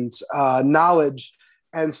and knowledge,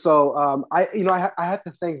 and so I have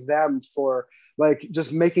to thank them for like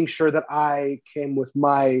just making sure that I came with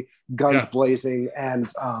my guns blazing, and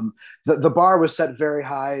the bar was set very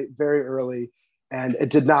high very early, and it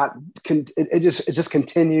did not it just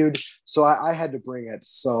continued, so I had to bring it.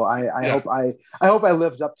 So I hope I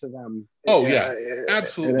lived up to them.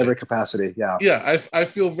 Absolutely, in every capacity. I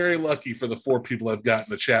feel very lucky for the 4 people I've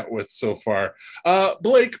gotten to chat with so far.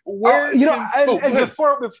 Blake, before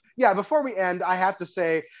we end, I have to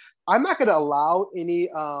say I'm not going to allow any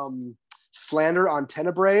slander on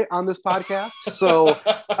Tenebrae on this podcast. So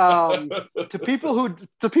to people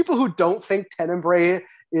who don't think Tenebrae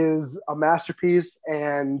is a masterpiece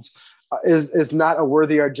and is not a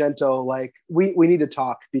worthy Argento, like we need to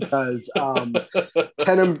talk, because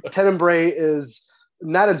Tenebrae is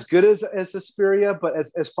not as good as Suspiria, but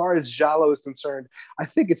as far as Giallo is concerned, I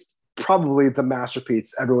think it's probably the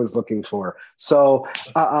masterpiece everyone's looking for. So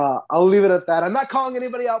I'll leave it at that. I'm not calling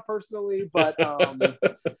anybody out personally, but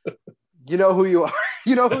you know who you are.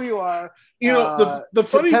 The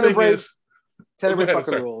funny thing is, Tenebrae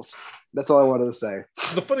fucking rules. That's all I wanted to say.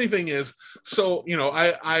 The funny thing is, so,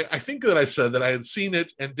 I think that I said that I had seen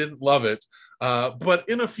it and didn't love it. But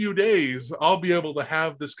in a few days, I'll be able to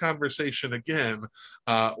have this conversation again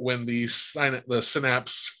when the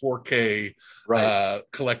Synapse 4K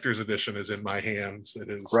collector's edition is in my hands. It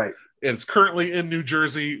is It's currently in New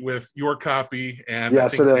Jersey with your copy, and I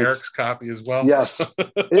think Eric's copy as well. Yes,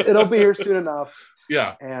 it'll be here soon enough.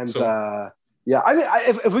 Yeah, and Yeah, I mean,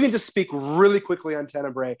 if we can just speak really quickly on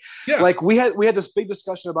Tenebrae, Yeah. like we had this big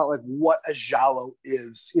discussion about like what a giallo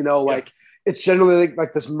is. You know, like it's generally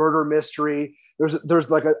like this murder mystery.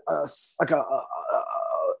 There's like a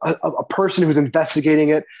person who's investigating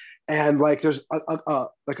it, and like there's a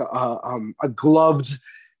gloved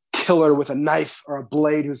killer with a knife or a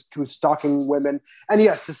blade who's stalking women. And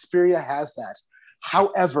yes, Suspiria has that.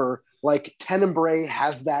 However, like Tenebrae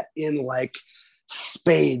has that in like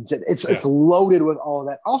spades. It's loaded with all of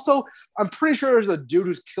that. Also, I'm pretty sure there's a dude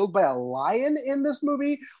who's killed by a lion in this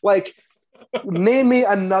movie. Like, name me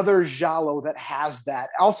another giallo that has that.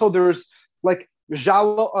 Also, there's like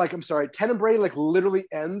giallo, like I'm sorry, Tenebrae like literally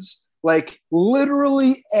ends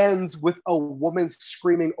with a woman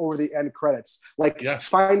screaming over the end credits. Like,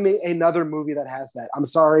 find me another movie that has that. I'm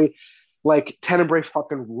sorry, like Tenebrae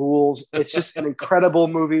fucking rules. It's just an incredible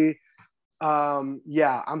movie. I'm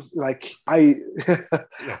like I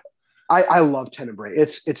love Tenebrae.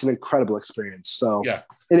 It's an incredible experience. So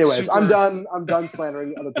anyways, I'm done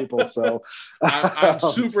slandering other people. So I'm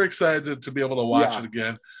super excited to be able to watch it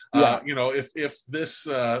again. You know, if this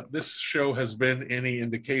show has been any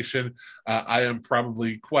indication, I am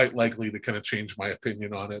probably quite likely to kind of change my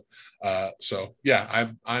opinion on it. So yeah,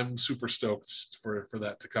 I'm super stoked for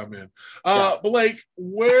that to come in. But like,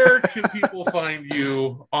 where can people find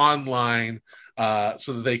you online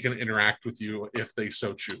so that they can interact with you if they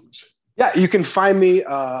so choose? Yeah, you can find me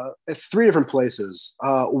at 3 different places.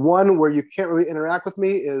 One where you can't really interact with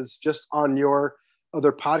me is just on your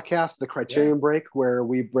other podcast, The Criterion Break, where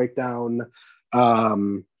we break down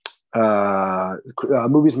movies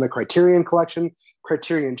in the Criterion Collection,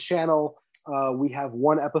 Criterion Channel. We have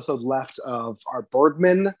 1 episode left of our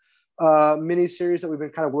Bergman miniseries that we've been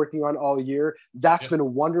kind of working on all year. That's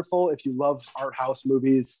been wonderful. If you love art house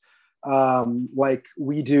movies like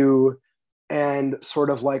we do, and sort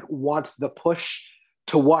of like want the push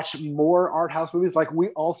to watch more art house movies, like we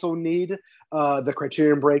also need the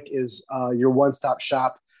Criterion Break is your one-stop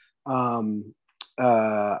shop. I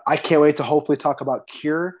can't wait to hopefully talk about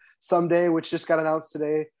Cure someday, which just got announced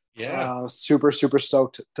today. Super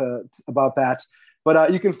stoked about that.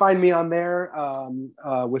 But you can find me on there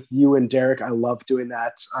with you and Derek. I love doing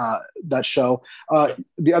that show.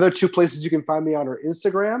 The other 2 places you can find me on are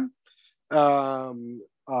Instagram.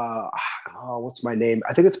 What's my name?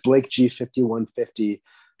 I think it's Blake G5150.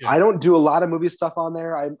 I don't do a lot of movie stuff on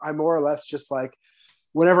there. I more or less just like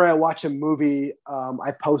whenever I watch a movie,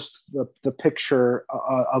 I post the picture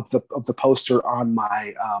of the poster on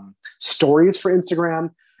my stories for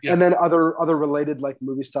Instagram. And then other related like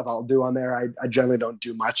movie stuff I'll do on there. I generally don't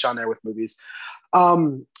do much on there with movies.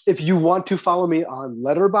 If you want to follow me on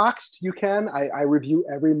Letterboxd, you can. I review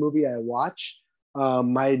every movie I watch.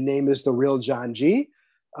 My name is The Real John G.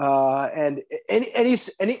 And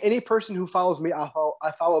any person who follows me, I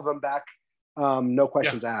follow them back. No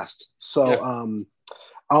questions asked. So I'm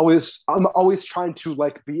always trying to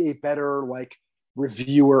like be a better like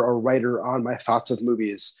reviewer or writer on my thoughts of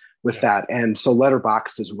movies with that. And so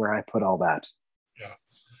Letterboxd is where I put all that.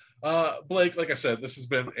 Blake, like I said, this has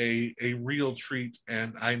been a real treat,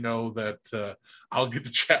 and I know that I'll get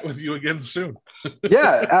to chat with you again soon.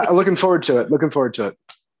 Looking forward to it.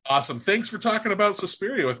 Awesome. Thanks for talking about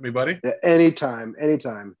Suspiria with me, buddy. Anytime.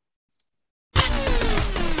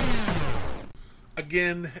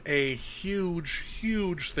 Again, a huge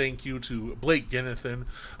thank you to Blake Ginithan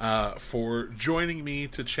for joining me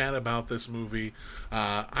to chat about this movie.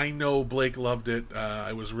 I know Blake loved it.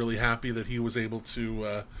 I was really happy that he was able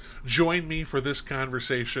to join me for this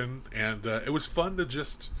conversation, and it was fun to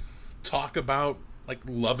just talk about like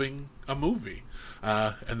loving a movie.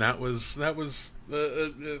 And that was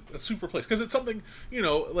a super place, because it's something, you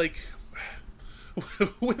know, like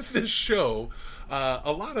with this show,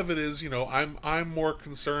 a lot of it is, you know, I'm more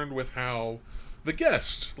concerned with how the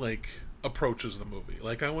guest like approaches the movie.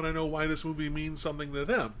 Like, I want to know why this movie means something to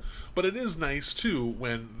them. But it is nice too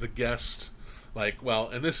when the guest, like, well,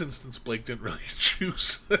 in this instance, Blake didn't really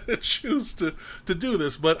choose to do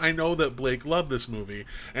this, but I know that Blake loved this movie,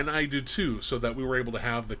 and I do too, so that we were able to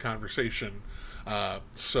have the conversation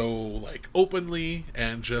so like openly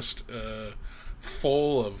and just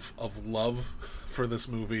full of love for this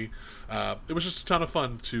movie. It was just a ton of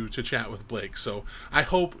fun to chat with Blake. So I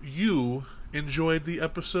hope you enjoyed the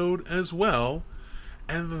episode as well.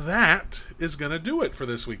 And that is going to do it for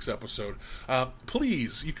this week's episode.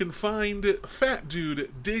 Please, you can find Fat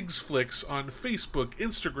Dude Digs Flicks on Facebook,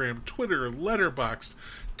 Instagram, Twitter, Letterboxd,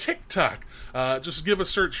 TikTok. Just give a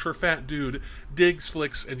search for Fat Dude Digs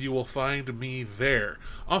Flicks and you will find me there.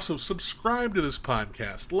 Also, subscribe to this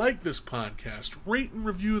podcast, like this podcast, rate and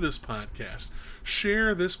review this podcast,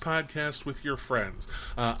 share this podcast with your friends.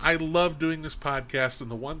 I love doing this podcast, and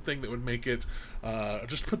the one thing that would make it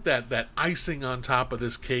just put that icing on top of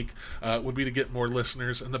this cake would be to get more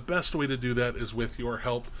listeners, and the best way to do that is with your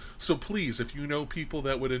help. So please, if you know people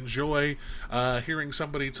that would enjoy hearing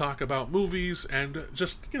somebody talk about movies and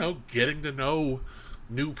just, getting to know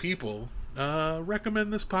new people,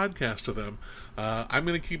 recommend this podcast to them. I'm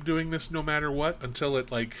going to keep doing this no matter what until it,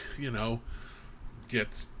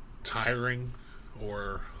 gets tiring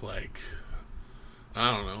or, I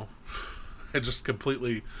don't know, I just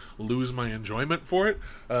completely lose my enjoyment for it.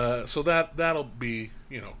 So that'll be,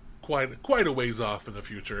 quite a ways off in the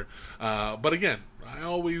future. But again, I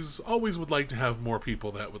always would like to have more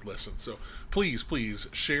people that would listen. So please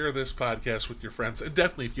share this podcast with your friends. And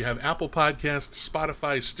definitely, if you have Apple Podcasts,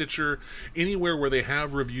 Spotify, Stitcher, anywhere where they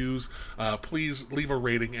have reviews, please leave a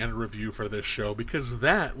rating and a review for this show, because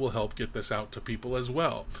that will help get this out to people as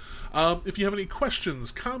well. If you have any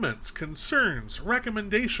questions, comments, concerns,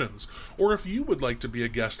 recommendations, or if you would like to be a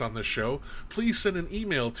guest on this show, please send an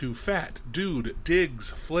email to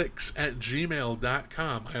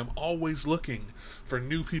fatdudedigsflicks@gmail.com. I am always looking for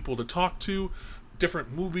new people to talk to,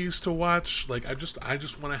 different movies to watch. I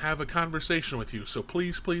just want to have a conversation with you. So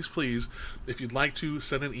please, if you'd like to,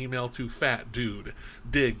 send an email to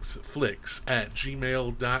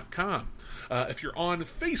fatdudedigsflicks@gmail.com. If you're on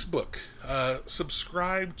Facebook,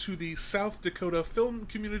 subscribe to the South Dakota Film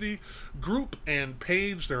Community group and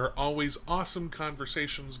page. There are always awesome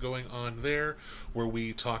conversations going on there where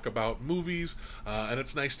we talk about movies, and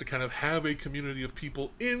it's nice to kind of have a community of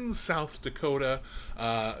people in South Dakota,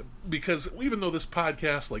 because even though this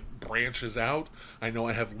podcast branches out, I know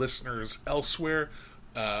I have listeners elsewhere.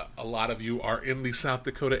 A lot of you are in the South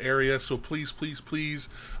Dakota area, so please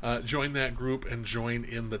join that group and join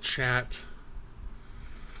in the chat.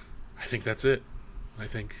 I think that's it. I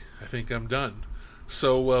think I'm done.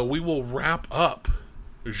 So we will wrap up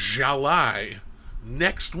Jalai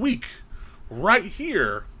next week, right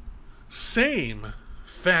here. Same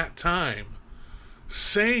fat time,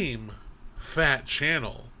 same fat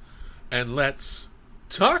channel, and let's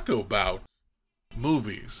talk about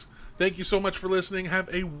movies. Thank you so much for listening. Have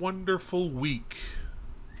a wonderful week.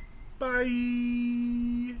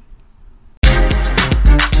 Bye.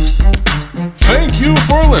 Thank you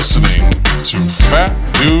for listening to Fat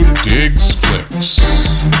Dude Digs Flicks.